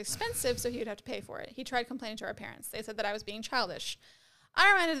said that it was expensive, so he would have to pay for it. He tried complaining to our parents. They said that I was being childish. I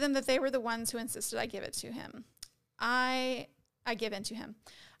reminded them that they were the ones who insisted I give it to him. I give in to him.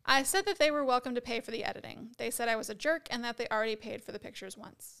 I said that they were welcome to pay for the editing. They said I was a jerk and that they already paid for the pictures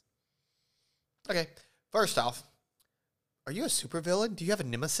once. Okay, first off, are you a supervillain? Do you have a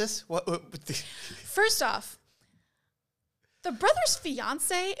nemesis? What First off, the brother's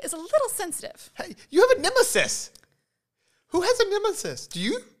fiance is a little sensitive. Hey, you have a nemesis. Who has a nemesis? Do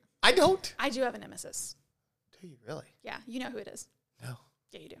you? I don't. I do have a nemesis. Do you really? Yeah, you know who it is. No.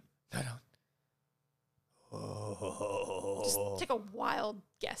 Yeah, you do. No, I don't. Oh. Just take a wild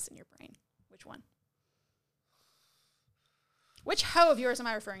guess in your brain. Which one? Which hoe of yours am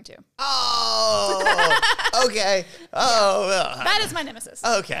I referring to? Oh, okay. Oh, well. That is my nemesis.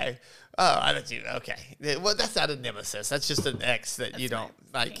 Okay. Oh, I don't do. Okay. Well, that's not a nemesis. That's just an ex that you don't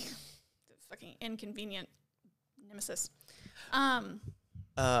like. Fucking inconvenient nemesis.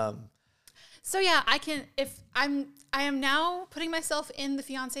 So yeah, I am now putting myself in the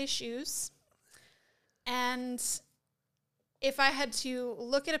fiance's shoes, and if I had to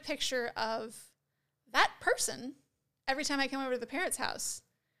look at a picture of that person every time I come over to the parents' house,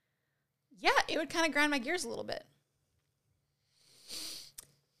 yeah, it would kind of grind my gears a little bit.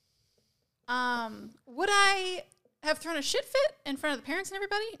 Would I have thrown a shit fit in front of the parents and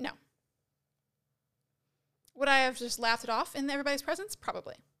everybody? No. Would I have just laughed it off in everybody's presence?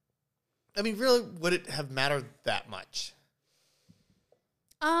 Probably. I mean, really, would it have mattered that much?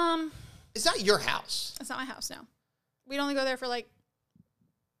 It's not your house. It's not my house, no. We'd only go there for like,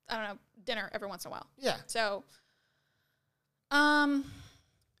 I don't know, dinner every once in a while. Yeah. So, who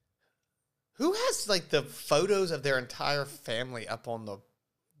has like the photos of their entire family up on the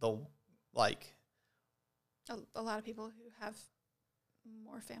like? A lot of people who have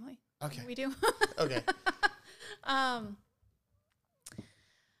more family. Okay. Than we do. Okay.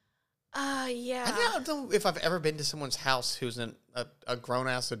 Yeah. I don't know if I've ever been to someone's house who's a grown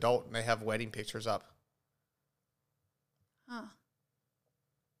ass adult and they have wedding pictures up. Huh.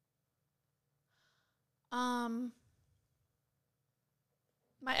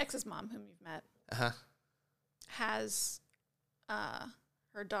 My ex's mom, whom you've met, has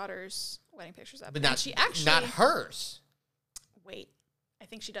her daughter's wedding pictures up. But and she actually not hers. Wait, I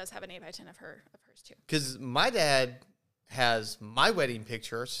think she does have an 8x10 of hers too. Because my dad has my wedding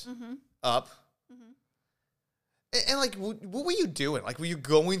pictures up. And like, what were you doing? Like, were you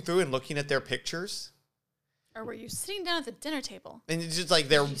going through and looking at their pictures? Or were you sitting down at the dinner table? And it's just like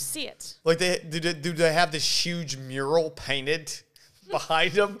they're... You see it. Like, do they have this huge mural painted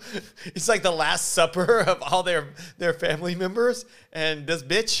behind them? It's like the Last Supper of all their family members. And this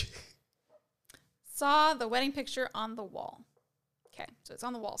bitch... Saw the wedding picture on the wall. Okay, so it's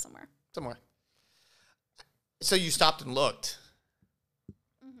on the wall somewhere. So you stopped and looked.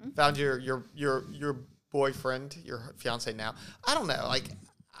 Found your boyfriend, your fiance now. I don't know. Like,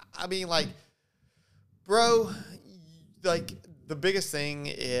 I mean, like, bro, like, the biggest thing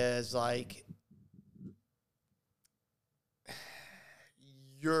is, like,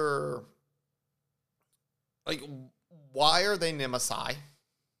 like, why are they nemesis?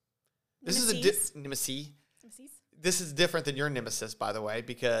 This is nemesis. This is different than your nemesis, by the way,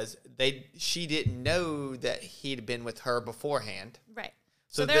 because she didn't know that he'd been with her beforehand. Right.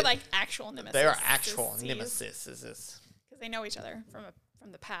 So they're like actual nemesis. They are actual nemesis. Because they know each other from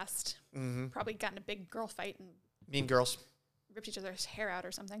the past. Probably got in a big girl fight and Mean Girls. Ripped each other's hair out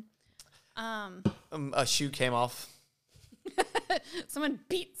or something. A shoe came off. Someone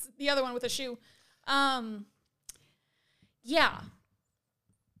beats the other one with a shoe. Yeah.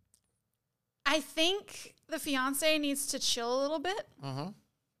 I think the fiance needs to chill a little bit.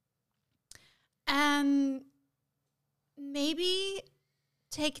 And maybe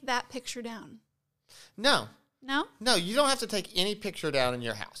take that picture down. No. No? No, you don't have to take any picture down in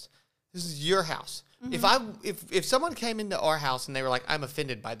your house. This is your house. If someone came into our house and they were like, I'm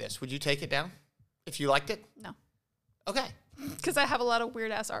offended by this, would you take it down? If you liked it? No. Okay. Because I have a lot of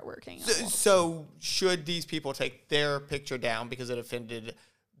weird ass artwork hanging on the wall. So should these people take their picture down because it offended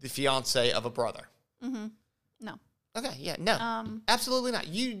the fiance of a brother? No. Okay, yeah, no. Absolutely not.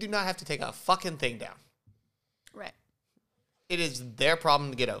 You do not have to take a fucking thing down. Right. It is their problem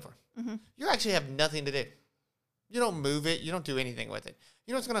to get over. You actually have nothing to do. You don't move it. You don't do anything with it.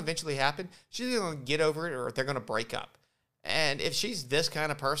 You know what's going to eventually happen? She's either going to get over it or they're going to break up. And if she's this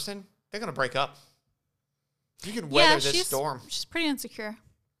kind of person, they're going to break up. You can weather this storm. She's pretty insecure.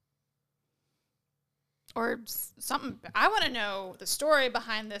 Or something. I want to know the story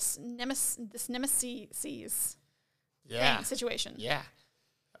behind this nemesis situation. Yeah.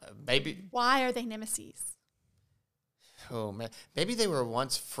 Maybe. Why are they nemesis? Oh, man. Maybe they were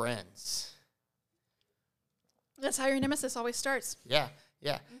once friends. That's how your nemesis always starts. Yeah.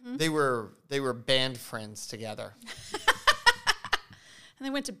 They were band friends together. And they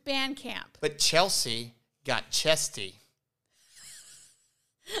went to band camp. But Chelsea got chesty.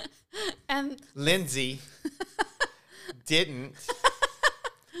 And Lindsay didn't.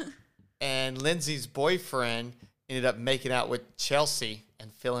 And Lindsay's boyfriend ended up making out with Chelsea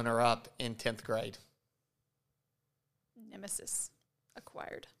and filling her up in 10th grade. Nemesis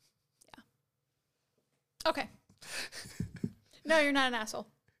acquired. Yeah. Okay. No, you're not an asshole.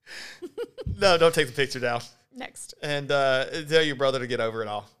 No, don't take the picture down. Next. And tell your brother to get over it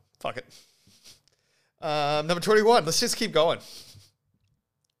all. Fuck it. Number 21. Let's just keep going.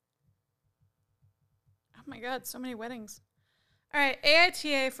 Oh my God, so many weddings. All right,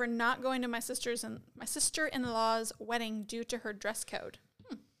 AITA for not going to my sister-in-law's wedding due to her dress code.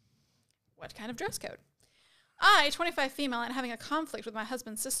 What kind of dress code? I, 25 female, and having a conflict with my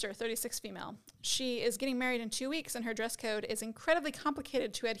husband's sister, 36 female. She is getting married in 2 weeks, and her dress code is incredibly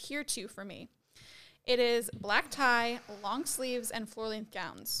complicated to adhere to for me. It is black tie, long sleeves, and floor-length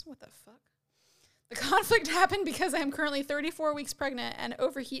gowns. What the fuck? The conflict happened because I am currently 34 weeks pregnant and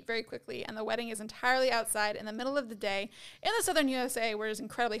overheat very quickly, and the wedding is entirely outside in the middle of the day in the southern USA where it is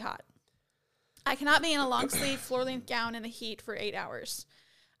incredibly hot. I cannot be in a long sleeve floor-length gown in the heat for 8 hours.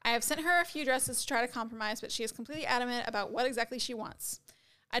 I have sent her a few dresses to try to compromise, but she is completely adamant about what exactly she wants.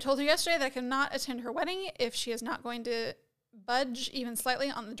 I told her yesterday that I cannot attend her wedding if she is not going to budge even slightly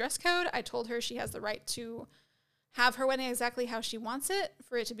on the dress code. I told her she has the right to have her wedding exactly how she wants it,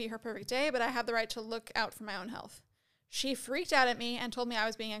 for it to be her perfect day, but I have the right to look out for my own health. She freaked out at me and told me I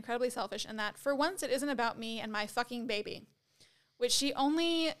was being incredibly selfish and that for once it isn't about me and my fucking baby, which she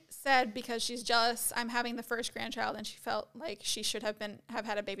only said because she's jealous I'm having the first grandchild and she felt like she should have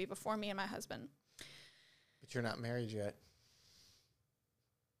had a baby before me and my husband. But you're not married yet.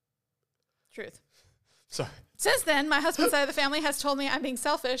 Truth. Sorry. Since then, my husband's side of the family has told me I'm being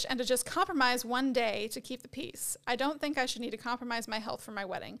selfish and to just compromise one day to keep the peace. I don't think I should need to compromise my health for my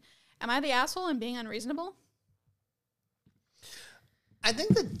wedding. Am I the asshole in being unreasonable? I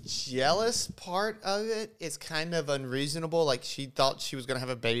think the jealous part of it is kind of unreasonable. Like, she thought she was going to have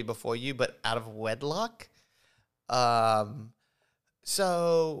a baby before you, but out of wedlock.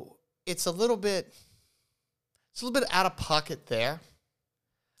 So it's a little bit out of pocket there.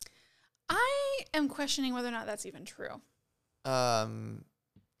 I am questioning whether or not that's even true.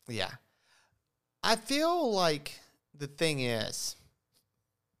 Yeah. I feel like the thing is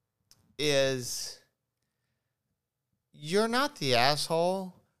you're not the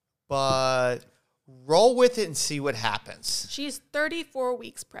asshole, but roll with it and see what happens. She's 34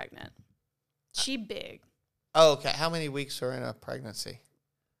 weeks pregnant. She big. Oh, okay. How many weeks are in a pregnancy?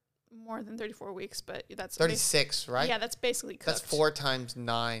 More than 34 weeks, but that's 36, right? Yeah, that's basically cooked. That's 4 times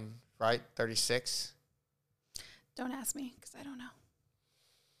 9, right? 36. Don't ask me because I don't know.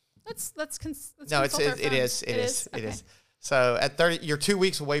 Let's no, consult our it is. phone. It is. So at 30, you're 2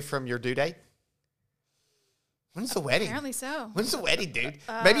 weeks away from your due date. When's the wedding? Apparently so. When's the wedding, dude?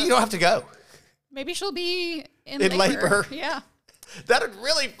 Maybe you don't have to go. Maybe she'll be in labor. Yeah. That would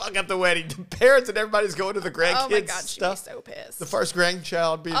really fuck up the wedding. The parents and everybody's going to the grandkids. Oh my God, she'd stuff. be so pissed. The first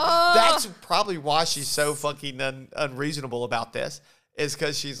grandchild being. Oh. That's probably why she's so fucking unreasonable about this. Is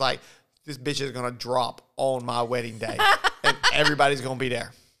because she's like, this bitch is gonna drop on my wedding day, and everybody's gonna be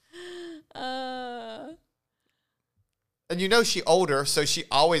there. And you know she older, so she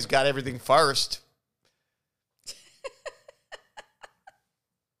always got everything first.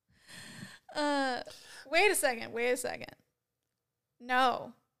 Wait a second.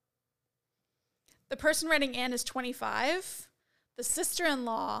 No. The person writing in is 25. The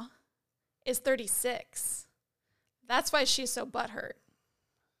sister-in-law is 36. That's why she's so butthurt.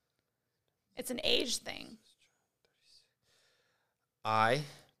 It's an age thing. I,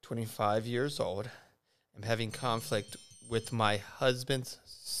 25 years old, am having conflict with my husband's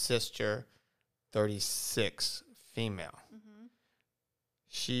sister, 36, female. Mm-hmm.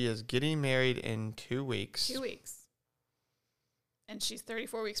 She is getting married in 2 weeks. 2 weeks. And she's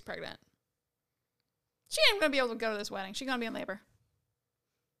 34 weeks pregnant. She ain't going to be able to go to this wedding. She's going to be in labor.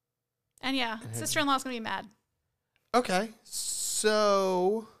 And yeah, sister-in-law's going to be mad. Okay.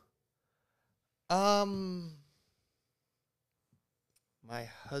 So, my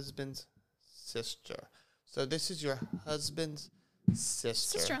husband's sister. So this is your husband's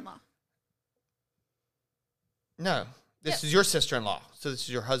sister. Sister-in-law. No, this is your sister-in-law. So this is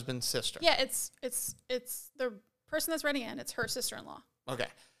your husband's sister. Yeah, it's the person that's writing in. It's her sister-in-law. Okay.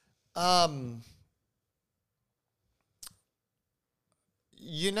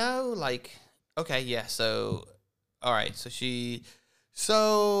 You know, like, okay, yeah. So, all right.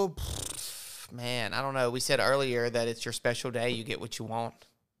 Man, I don't know. We said earlier that it's your special day. You get what you want.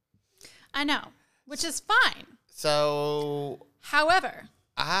 I know, which is fine. So, however,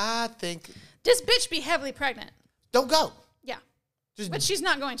 I think this bitch be heavily pregnant. Don't go. Yeah, but she's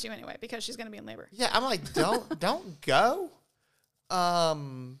not going to anyway because she's going to be in labor. Yeah, I'm like, don't go. I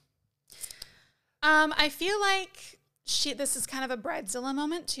feel like this is kind of a bridezilla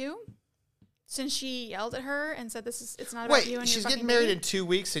moment too, since she yelled at her and said it's not about you and she's your getting married baby. in 2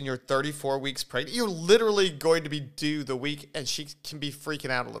 weeks and you're 34 weeks pregnant. You're literally going to be due the week and she can be freaking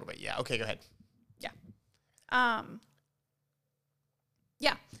out a little bit. Yeah, okay, go ahead. Yeah.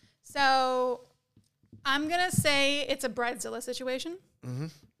 Yeah. So I'm going to say it's a bridezilla situation. Mm-hmm.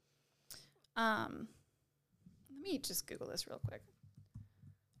 Let me just Google this real quick.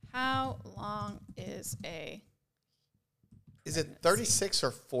 How long is a pregnancy? Is it 36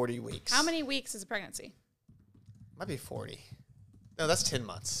 or 40 weeks? How many weeks is a pregnancy? Might be 40. No, that's 10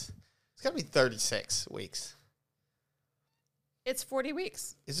 months. It's got to be 36 weeks. It's 40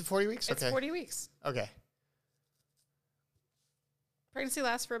 weeks. Is it 40 weeks? It's 40 weeks. Okay. Pregnancy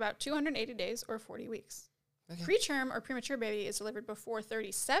lasts for about 280 days or 40 weeks. Okay. Preterm or premature baby is delivered before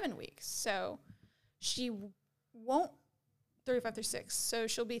 37 weeks. So she won't 35 through 6. So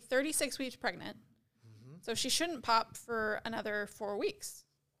she'll be 36 weeks pregnant. Mm-hmm. So she shouldn't pop for another 4 weeks.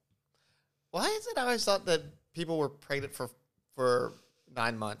 Why is it I always thought that people were pregnant for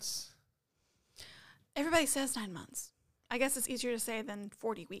 9 months? Everybody says 9 months. I guess it's easier to say than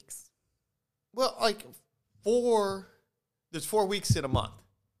 40 weeks. Well, like there's 4 weeks in a month.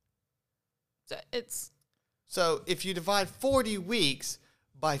 So if you divide 40 weeks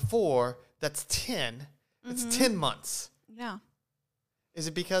by 4, that's 10. It's 10 months. Yeah. Is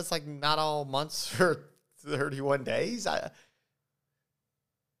it because like not all months are 31 days? I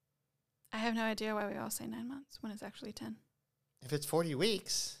have no idea why we all say 9 months when it's actually 10. If it's 40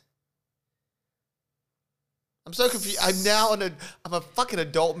 weeks. I'm so confused. I'm a fucking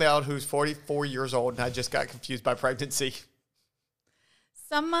adult male who's 44 years old, and I just got confused by pregnancy.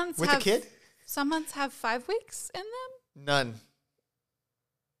 Some months with a kid. Some months have 5 weeks in them. None.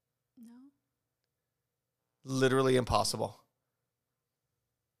 No. Literally impossible.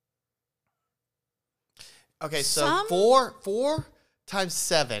 Okay, so 4 times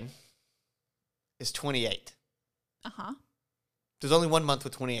 7 is 28. Uh-huh. There's only 1 month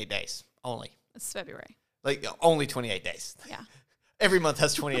with 28 days. Only. It's February. Like, only 28 days. Yeah. Every month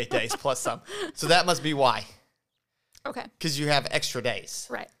has 28 days plus some. So that must be why. Okay. Because you have extra days.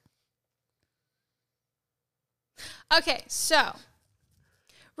 Right. Okay, so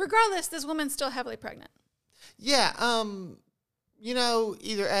regardless, this woman's still heavily pregnant. Yeah,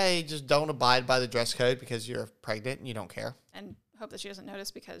 either A, just don't abide by the dress code because you're pregnant and you don't care. And hope that she doesn't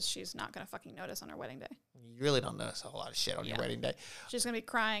notice because she's not going to fucking notice on her wedding day. You really don't notice a whole lot of shit on your wedding day. She's going to be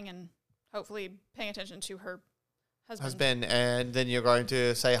crying and hopefully paying attention to her husband. And then you're going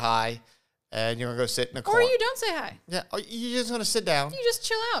to say hi and you're going to go sit in a corner. Or you don't say hi. Yeah, you're just going to sit down. You just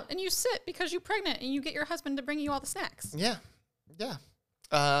chill out and you sit because you're pregnant and you get your husband to bring you all the snacks. Yeah, yeah.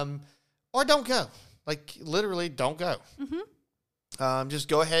 Or don't go. Like, literally, don't go. Mm-hmm. Just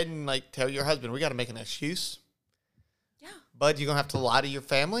go ahead and, like, tell your husband, we got to make an excuse. Yeah. Bud, you're going to have to lie to your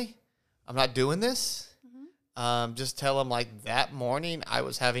family. I'm not doing this. Mm-hmm. Just tell them, like, that morning I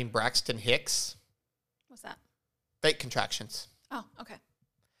was having Braxton Hicks. What's that? Fake contractions. Oh, okay.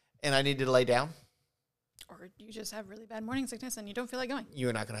 And I needed to lay down. Or you just have really bad morning sickness and you don't feel like going.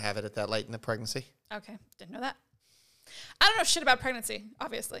 You're not going to have it at that late in the pregnancy. Okay. Didn't know that. I don't know shit about pregnancy,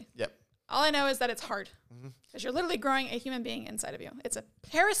 obviously. Yep. All I know is that it's hard because you're literally growing a human being inside of you. It's a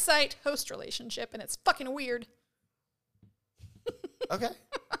parasite-host relationship, and it's fucking weird. Okay.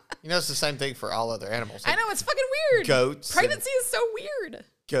 It's the same thing for all other animals. Like I know, it's fucking weird. Goats. Pregnancy is so weird.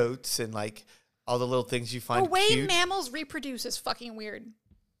 Goats and, like, all the little things you find The way cute. mammals reproduce is fucking weird.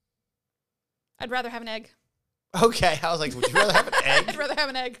 I'd rather have an egg. Okay. I was like, would you rather have an egg? I'd rather have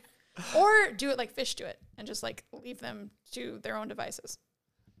an egg. Or do it like fish do it and just, like, leave them to their own devices.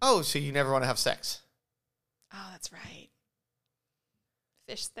 Oh, so you never want to have sex? Oh, that's right.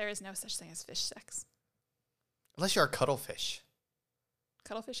 Fish. There is no such thing as fish sex. Unless you're a cuttlefish.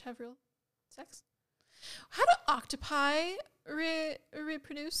 Cuttlefish have real sex? How do octopi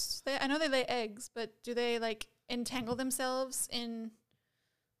reproduce? I know they lay eggs, but do they, like, entangle themselves in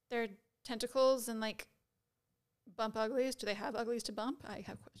their tentacles and, like, bump uglies? Do they have uglies to bump? I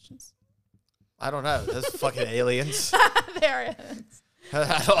have questions. I don't know. Those fucking aliens. They are aliens.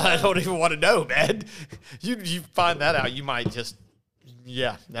 I don't even want to know, man. You find that out, you might just,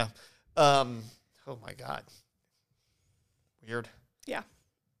 yeah, no. Oh my God. Weird. Yeah.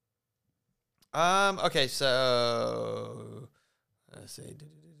 Okay, so let's see.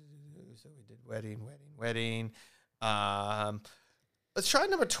 So we did wedding. Let's try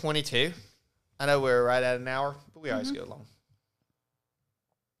number 22. I know we're right at an hour, but we always go long.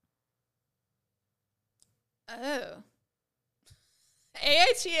 Oh.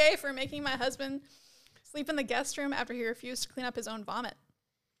 AITA for making my husband sleep in the guest room after he refused to clean up his own vomit.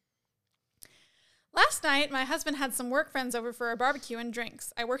 Last night, my husband had some work friends over for a barbecue and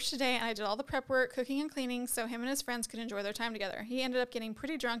drinks. I worked today and I did all the prep work, cooking and cleaning so him and his friends could enjoy their time together. He ended up getting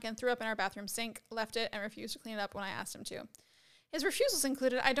pretty drunk and threw up in our bathroom sink, left it, and refused to clean it up when I asked him to. His refusals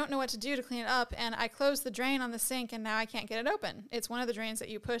included, I don't know what to do to clean it up, and I closed the drain on the sink and now I can't get it open. It's one of the drains that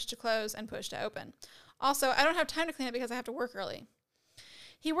you push to close and push to open. Also, I don't have time to clean it because I have to work early.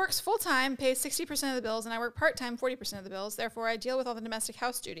 He works full-time, pays 60% of the bills, and I work part-time, 40% of the bills. Therefore, I deal with all the domestic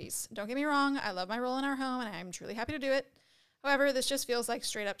house duties. Don't get me wrong, I love my role in our home, and I'm truly happy to do it. However, this just feels like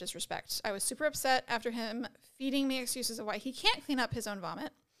straight-up disrespect. I was super upset after him feeding me excuses of why he can't clean up his own vomit.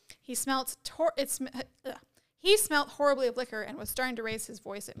 He smelt horribly of liquor and was starting to raise his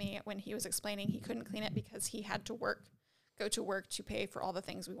voice at me when he was explaining he couldn't clean it because he had to go to work to pay for all the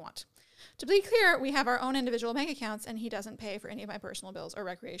things we want. To be clear, we have our own individual bank accounts, and he doesn't pay for any of my personal bills or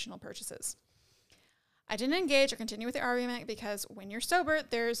recreational purchases. I didn't engage or continue with the argument because when you're sober,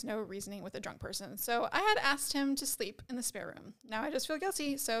 there's no reasoning with a drunk person. So I had asked him to sleep in the spare room. Now I just feel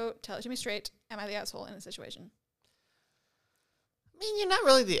guilty, so tell it to me straight. Am I the asshole in the situation? I mean, you're not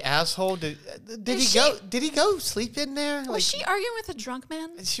really the asshole. Did he go sleep in there? Was she arguing with a drunk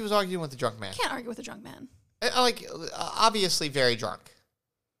man? She was arguing with a drunk man. Can't argue with a drunk man. Obviously very drunk.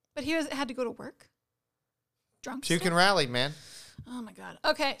 But he had to go to work? Drunk? Puke and rally, man. Oh, my God.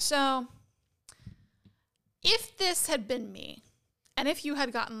 Okay, so if this had been me, and if you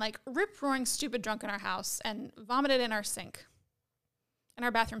had gotten, like, rip-roaring stupid drunk in our house and vomited in our sink, in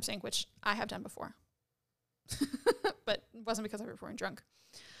our bathroom sink, which I have done before, but it wasn't because I was rip-roaring drunk,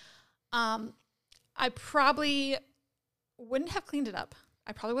 I probably wouldn't have cleaned it up.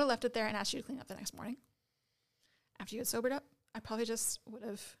 I probably would have left it there and asked you to clean it up the next morning. After you had sobered up, I probably just would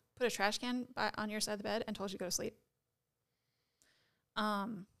have put a trash can on your side of the bed and told you to go to sleep.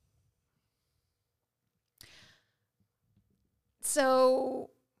 So,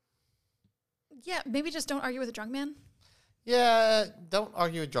 yeah, maybe just don't argue with a drunk man. Yeah, don't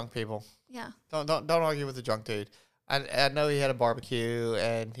argue with drunk people. Yeah. Don't argue with a drunk dude. I know he had a barbecue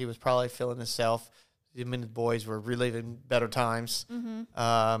and he was probably feeling himself. Him and the boys were reliving better times.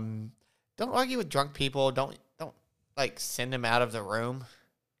 Mm-hmm. Don't argue with drunk people. Don't like send him out of the room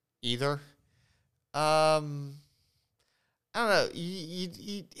either. I don't know.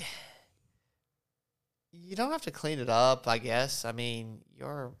 You don't have to clean it up, I guess. I mean,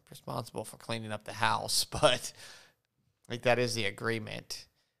 you're responsible for cleaning up the house, but like that is the agreement.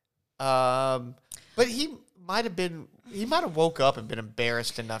 But he might have woke up and been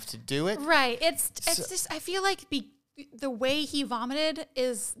embarrassed enough to do it. Right. It's just I feel like the way he vomited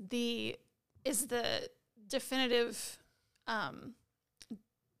is the definitive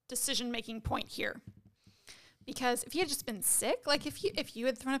decision-making point here. Because if you had just been sick, like if you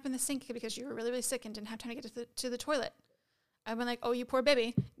had thrown up in the sink because you were really, really sick and didn't have time to get to the toilet, I'd been like, oh, you poor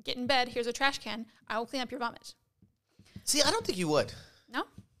baby, get in bed, here's a trash can, I will clean up your vomit. See, I don't think you would. No?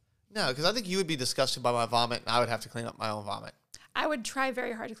 No, because I think you would be disgusted by my vomit and I would have to clean up my own vomit. I would try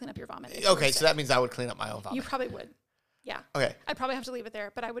very hard to clean up your vomit. Okay, so that means I would clean up my own vomit. You probably would. Yeah. Okay. I'd probably have to leave it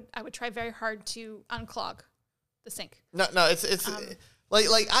there, but I would try very hard to unclog the sink. No, it's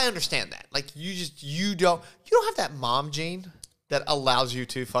like I understand that. Like you don't have that mom gene that allows you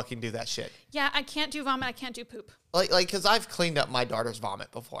to fucking do that shit. Yeah, I can't do vomit. I can't do poop. Like because I've cleaned up my daughter's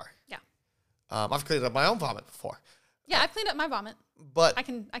vomit before. Yeah. I've cleaned up my own vomit before. Yeah, I've cleaned up my vomit. But I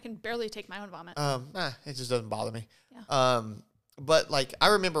can barely take my own vomit. It just doesn't bother me. Yeah. But like I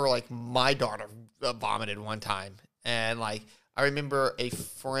remember like my daughter vomited one time, and like I remember a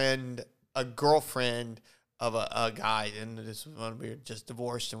girlfriend of a guy, and this was when we were just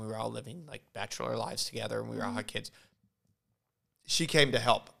divorced and we were all living like bachelor lives together and we were all had kids. She came to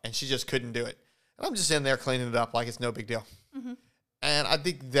help and she just couldn't do it. And I'm just in there cleaning it up like it's no big deal. Mm-hmm. And I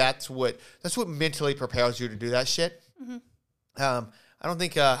think that's what mentally prepares you to do that shit. Mm-hmm. I don't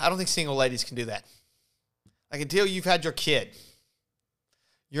think single ladies can do that. Like until you've had your kid,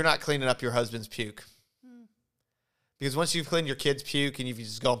 you're not cleaning up your husband's puke. Mm. Because once you've cleaned your kid's puke and you've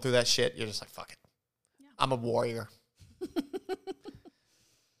just gone through that shit, you're just like, fuck it. I'm a warrior.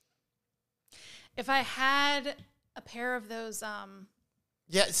 If I had a pair of those,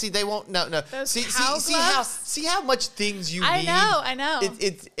 yeah. See, they won't. No. Those See how much things you need. I know.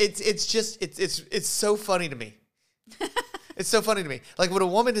 It's so funny to me. It's so funny to me. Like when a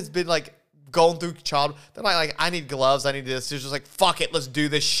woman has been like going through child, they're like, I need gloves. I need this. They're just like, fuck it, let's do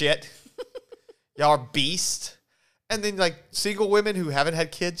this shit. Y'all are beasts. And then like single women who haven't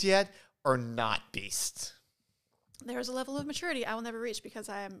had kids yet are not beasts. There's a level of maturity I will never reach because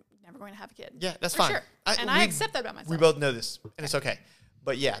I am never going to have a kid. Yeah, that's fine. Sure. I accept that about myself. We both know this, and it's okay.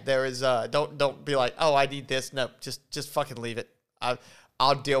 But yeah, there is. Don't be like, oh, I need this. No, just fucking leave it.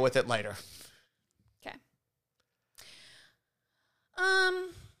 I'll deal with it later. Okay.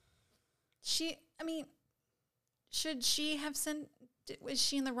 Should she have sent? Was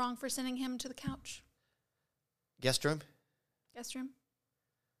she in the wrong for sending him to the couch? Guest room. In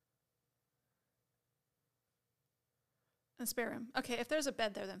the spare room. Okay, if there's a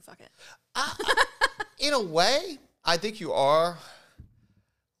bed there, then fuck it. In a way, I think you are.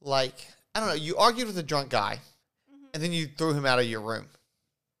 Like, I don't know. You argued with a drunk guy, and then you threw him out of your room.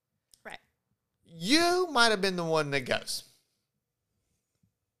 Right. You might have been the one that goes.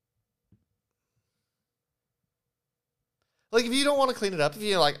 Like, if you don't want to clean it up, if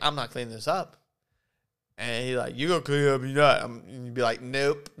you're like, I'm not cleaning this up, and he's like, you go clean it up, you're not. And you'd be like,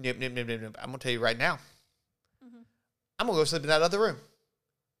 nope. I'm going to tell you right now. I'm going to go sleep in that other room.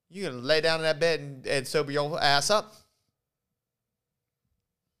 You're going to lay down in that bed and sober your ass up.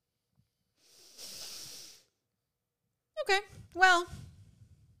 Okay. Well,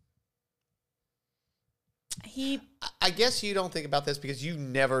 I guess you don't think about this because you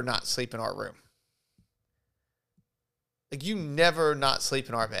never not sleep in our room. Like, you never not sleep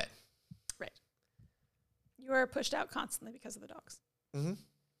in our bed. Right. You are pushed out constantly because of the dogs. Mm-hmm.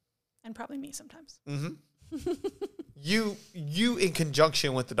 And probably me sometimes. Mm-hmm. you in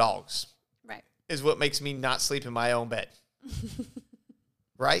conjunction with the dogs. Right. Is what makes me not sleep in my own bed.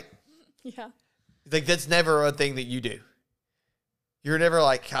 Right? Yeah. Like, that's never a thing that you do. You're never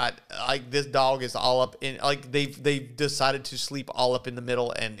like, God, like this dog is all up in, like they've decided to sleep all up in the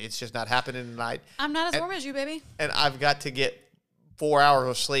middle and it's just not happening tonight. I'm not as warm as you, baby. And I've got to get 4 hours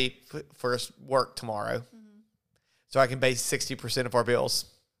of sleep for work tomorrow. Mm-hmm. So I can pay 60% of our bills.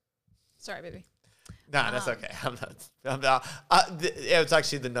 Sorry, baby. Nah, that's okay. I'm not. It's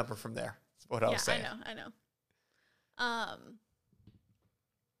actually the number from there. That's what I was saying. I know.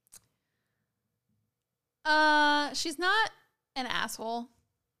 She's not an asshole.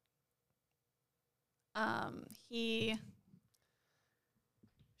 He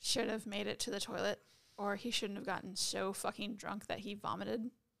should have made it to the toilet, or he shouldn't have gotten so fucking drunk that he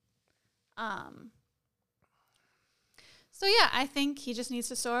vomited. So yeah, I think he just needs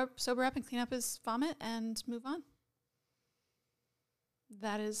to sober up and clean up his vomit and move on.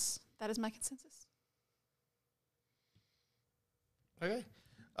 That is my consensus. Okay.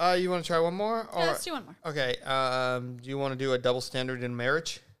 You want to try one more? Yeah, let's do one more. Okay. Do you want to do a double standard in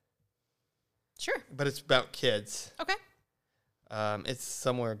marriage? Sure. But it's about kids. Okay. It's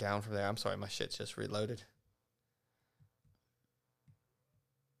somewhere down from there. I'm sorry, my shit just reloaded.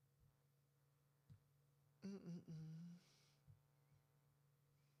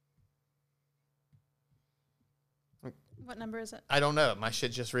 What number is it? I don't know. My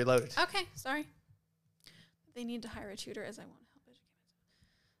shit just reloaded. Okay, sorry. They need to hire a tutor as I want help educate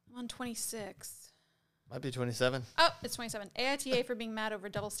myself. I'm on 26. Might be 27. Oh, it's 27. AITA for being mad over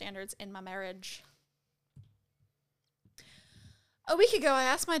double standards in my marriage. A week ago, I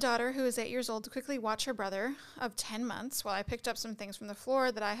asked my daughter, who is 8 years old, to quickly watch her brother of 10 months while I picked up some things from the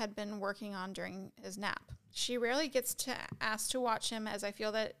floor that I had been working on during his nap. She rarely gets asked to watch him as I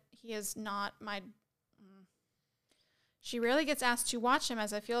feel that he is not my... She rarely gets asked to watch him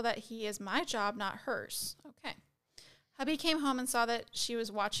as I feel that he is my job, not hers. Okay. Hubby came home and saw that she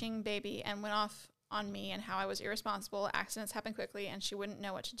was watching baby and went off on me and how I was irresponsible, accidents happen quickly, and she wouldn't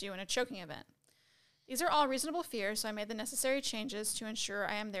know what to do in a choking event. These are all reasonable fears, so I made the necessary changes to ensure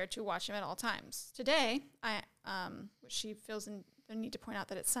I am there to watch him at all times. Today, which she feels the need to point out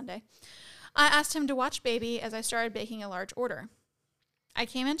that it's Sunday, I asked him to watch baby as I started baking a large order. I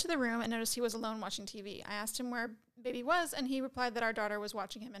came into the room and noticed he was alone watching TV. I asked him where baby was, and he replied that our daughter was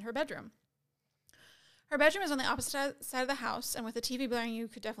watching him in her bedroom. Her bedroom is on the opposite side of the house, and with the TV blaring, you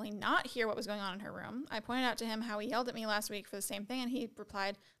could definitely not hear what was going on in her room. I pointed out to him how he yelled at me last week for the same thing, and he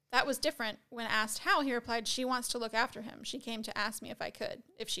replied, that was different. When asked how, he replied, she wants to look after him. She came to ask me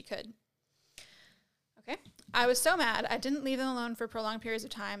if she could. Okay. I was so mad. I didn't leave them alone for prolonged periods of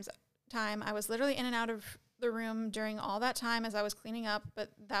time. I was literally in and out of the room during all that time as I was cleaning up, but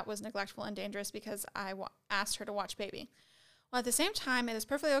that was neglectful and dangerous because I asked her to watch baby. Well, at the same time, it is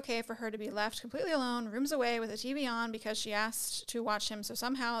perfectly okay for her to be left completely alone, rooms away with the TV on because she asked to watch him, so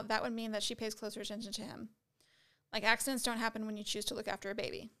somehow that would mean that she pays closer attention to him. Like, accidents don't happen when you choose to look after a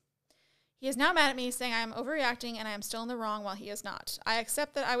baby. He is now mad at me, saying I am overreacting and I am still in the wrong while he is not. I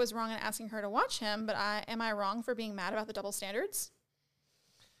accept that I was wrong in asking her to watch him, but am I wrong for being mad about the double standards?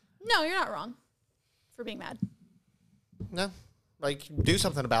 No, you're not wrong for being mad. No. Like, do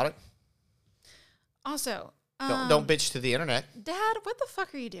something about it. Also, don't bitch to the internet. Dad, what the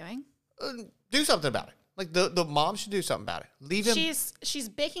fuck are you doing? Do something about it. Like, the mom should do something about it. Leave him. She's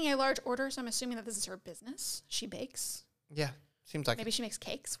baking a large order, so I'm assuming that this is her business. She bakes. Yeah, seems like maybe she makes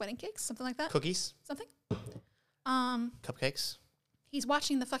cakes, wedding cakes, something like that. Cookies. Something. Cupcakes. He's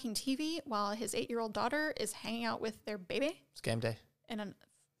watching the fucking TV while his 8-year-old daughter is hanging out with their baby. It's game day.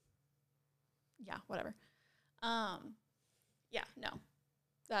 Yeah, whatever. Yeah, no.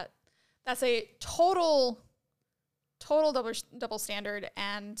 That's a total double standard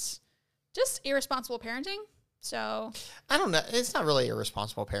and just irresponsible parenting. So I don't know. It's not really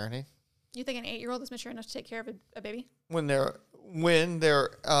irresponsible parenting. You think an 8-year-old is mature enough to take care of a baby? When they're in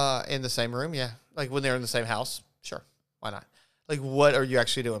the same room, yeah. Like when they're in the same house, sure. Why not? Like, what are you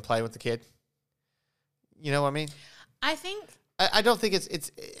actually doing? Playing with the kid? You know what I mean? I think. I don't think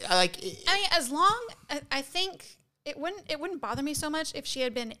it's like. I mean, as long I think it wouldn't bother me so much if she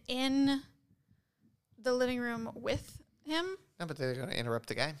had been in the living room with him. No, but they're going to interrupt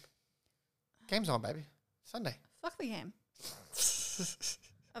the game. Game's on, baby. Sunday. Fuck the game.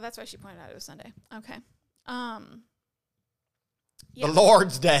 Oh, that's why she pointed out it was Sunday. Okay. Yeah. The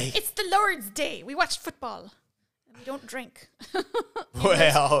Lord's Day. It's the Lord's Day. We watch football. And we don't drink.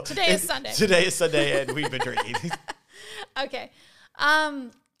 Well, today is Sunday. Today is Sunday, and we've been drinking. Okay.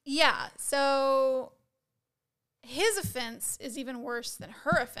 Yeah. So his offense is even worse than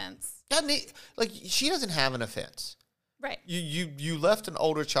her offense. Like, she doesn't have an offense. Right. You left an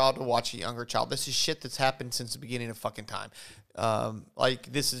older child to watch a younger child. This is shit that's happened since the beginning of fucking time.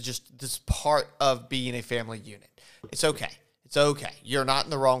 Like, this is part of being a family unit. It's okay. It's okay. You're not in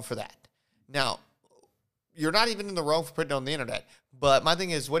the wrong for that. Now, you're not even in the wrong for putting it on the internet. But my thing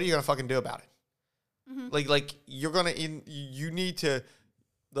is, what are you gonna fucking do about it? Mm-hmm. Like you need to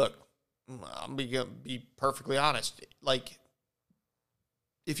look. I'm gonna be perfectly honest. Like,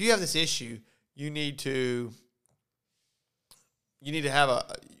 if you have this issue, you need to have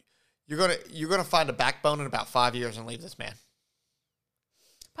you're gonna find a backbone in about 5 years and leave this man.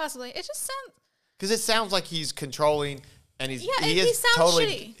 Possibly. It just sounds, because it sounds like he's controlling, and he sounds totally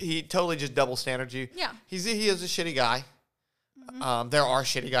shitty. He totally just double standards you. Yeah. He is a shitty guy. Mm-hmm. There are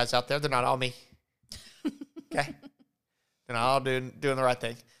shitty guys out there. They're not all me. Okay. They're not all doing the right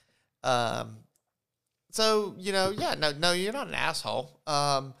thing. So, no, you're not an asshole.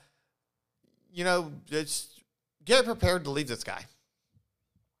 Just get prepared to leave this guy.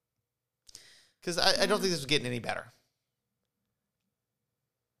 Because I don't think this is getting any better.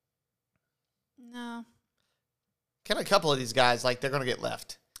 No. Kind of a couple of these guys, like, they're going to get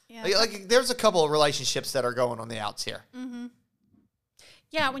left. Yeah. Like, there's a couple of relationships that are going on the outs here. Mm-hmm.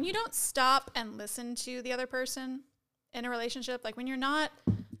 Yeah, when you don't stop and listen to the other person in a relationship, like when you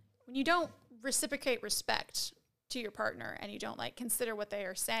don't reciprocate respect to your partner and you don't like consider what they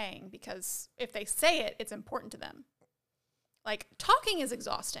are saying, because if they say it, it's important to them. Like, talking is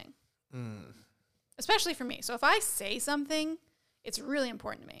exhausting, especially for me. So if I say something, it's really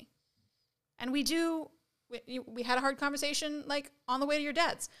important to me. And we had a hard conversation, like, on the way to your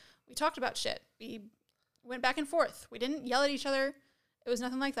dad's. We talked about shit. We went back and forth. We didn't yell at each other. It was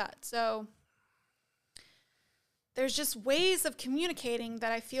nothing like that. So there's just ways of communicating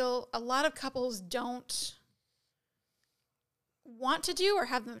that I feel a lot of couples don't want to do or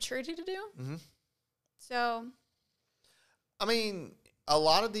have the maturity to do. Mm-hmm. So, I mean, a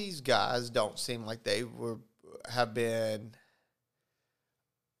lot of these guys don't seem like they have been.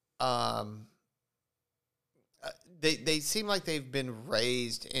 They seem like they've been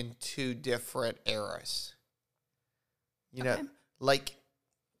raised in two different eras. You know, like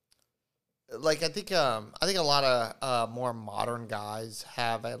I think a lot of more modern guys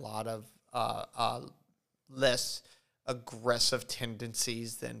have a lot of less aggressive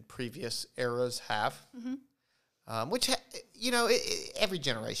tendencies than previous eras have. Mm-hmm. Which every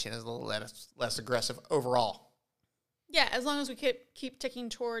generation is a little less aggressive overall. Yeah, as long as we keep ticking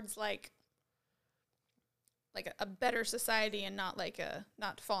towards like a better society and not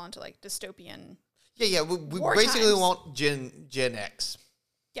fall into like dystopian. Yeah. We basically want Gen X.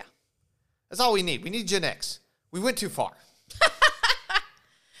 Yeah, that's all we need. We need Gen X. We went too far.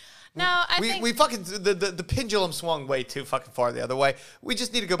 No, I think we fucking the pendulum swung way too fucking far the other way. We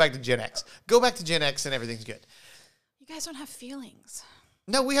just need to go back to Gen X. Go back to Gen X and everything's good. You guys don't have feelings.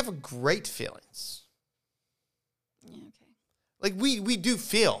 No, we have great feelings. Yeah, okay. Like we do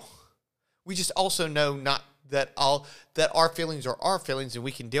feel. We just also know that our feelings are our feelings and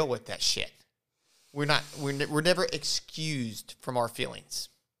we can deal with that shit. We're never excused from our feelings.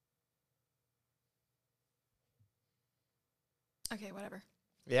 Okay, whatever.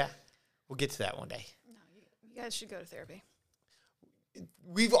 Yeah. We'll get to that one day. No, you guys should go to therapy.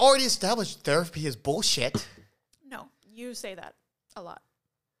 We've already established therapy is bullshit. No, you say that a lot.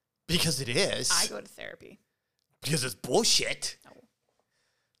 Because it is. I go to therapy. Because it's bullshit. No.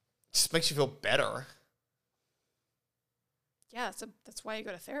 Just makes you feel better. Yeah, so that's why you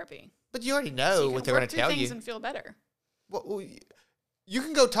go to therapy. But you already know what they're going to tell you. And feel better. Well, you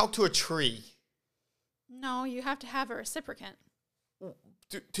can go talk to a tree. No, you have to have a reciprocant.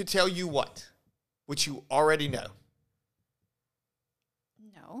 To tell you what? Which you already know.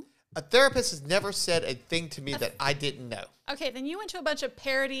 No. A therapist has never said a thing to me that I didn't know. Okay, then you went to a bunch of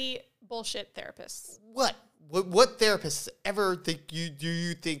parody bullshit therapists. What therapist ever do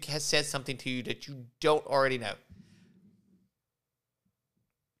you think has said something to you that you don't already know?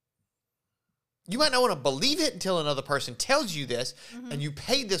 You might not want to believe it until another person tells you this, and you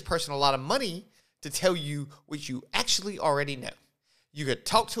paid this person a lot of money to tell you what you actually already know. You could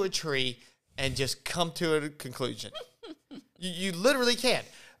talk to a tree and just come to a conclusion. You literally can.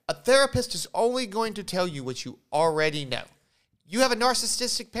 A therapist is only going to tell you what you already know. You have a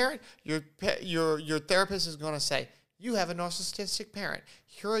narcissistic parent, your therapist is going to say, you have a narcissistic parent.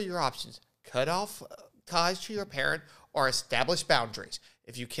 Here are your options. Cut off ties to your parent or establish boundaries.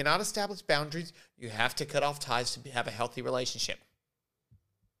 If you cannot establish boundaries, you have to cut off ties to have a healthy relationship.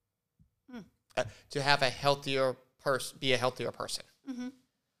 To have a healthier person, be a healthier person. Mm-hmm.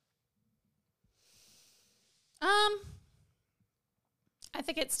 I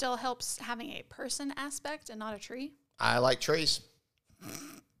think it still helps having a person aspect and not a tree. I like trees.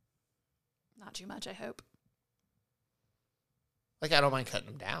 Not too much, I hope. Like, I don't mind cutting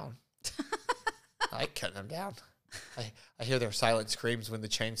them down. I like cutting them down. I hear their silent screams when the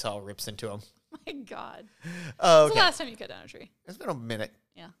chainsaw rips into them. My God. Oh, When's the last time you cut down a tree? It's been a minute.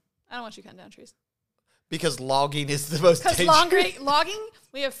 Yeah. I don't want you cutting down trees. Because logging is the most dangerous. Because logging,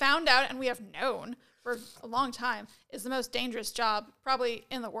 we have found out and we have known for a long time, is the most dangerous job probably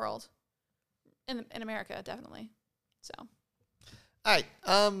in the world. In America, definitely. So. All right.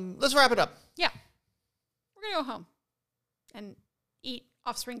 Let's wrap it up. Yeah. We're going to go home and eat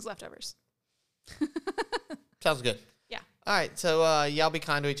Offspring's leftovers. Sounds good. Yeah. All right. So y'all be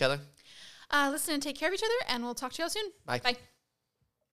kind to each other. Listen and take care of each other, and we'll talk to y'all soon. Bye. Bye.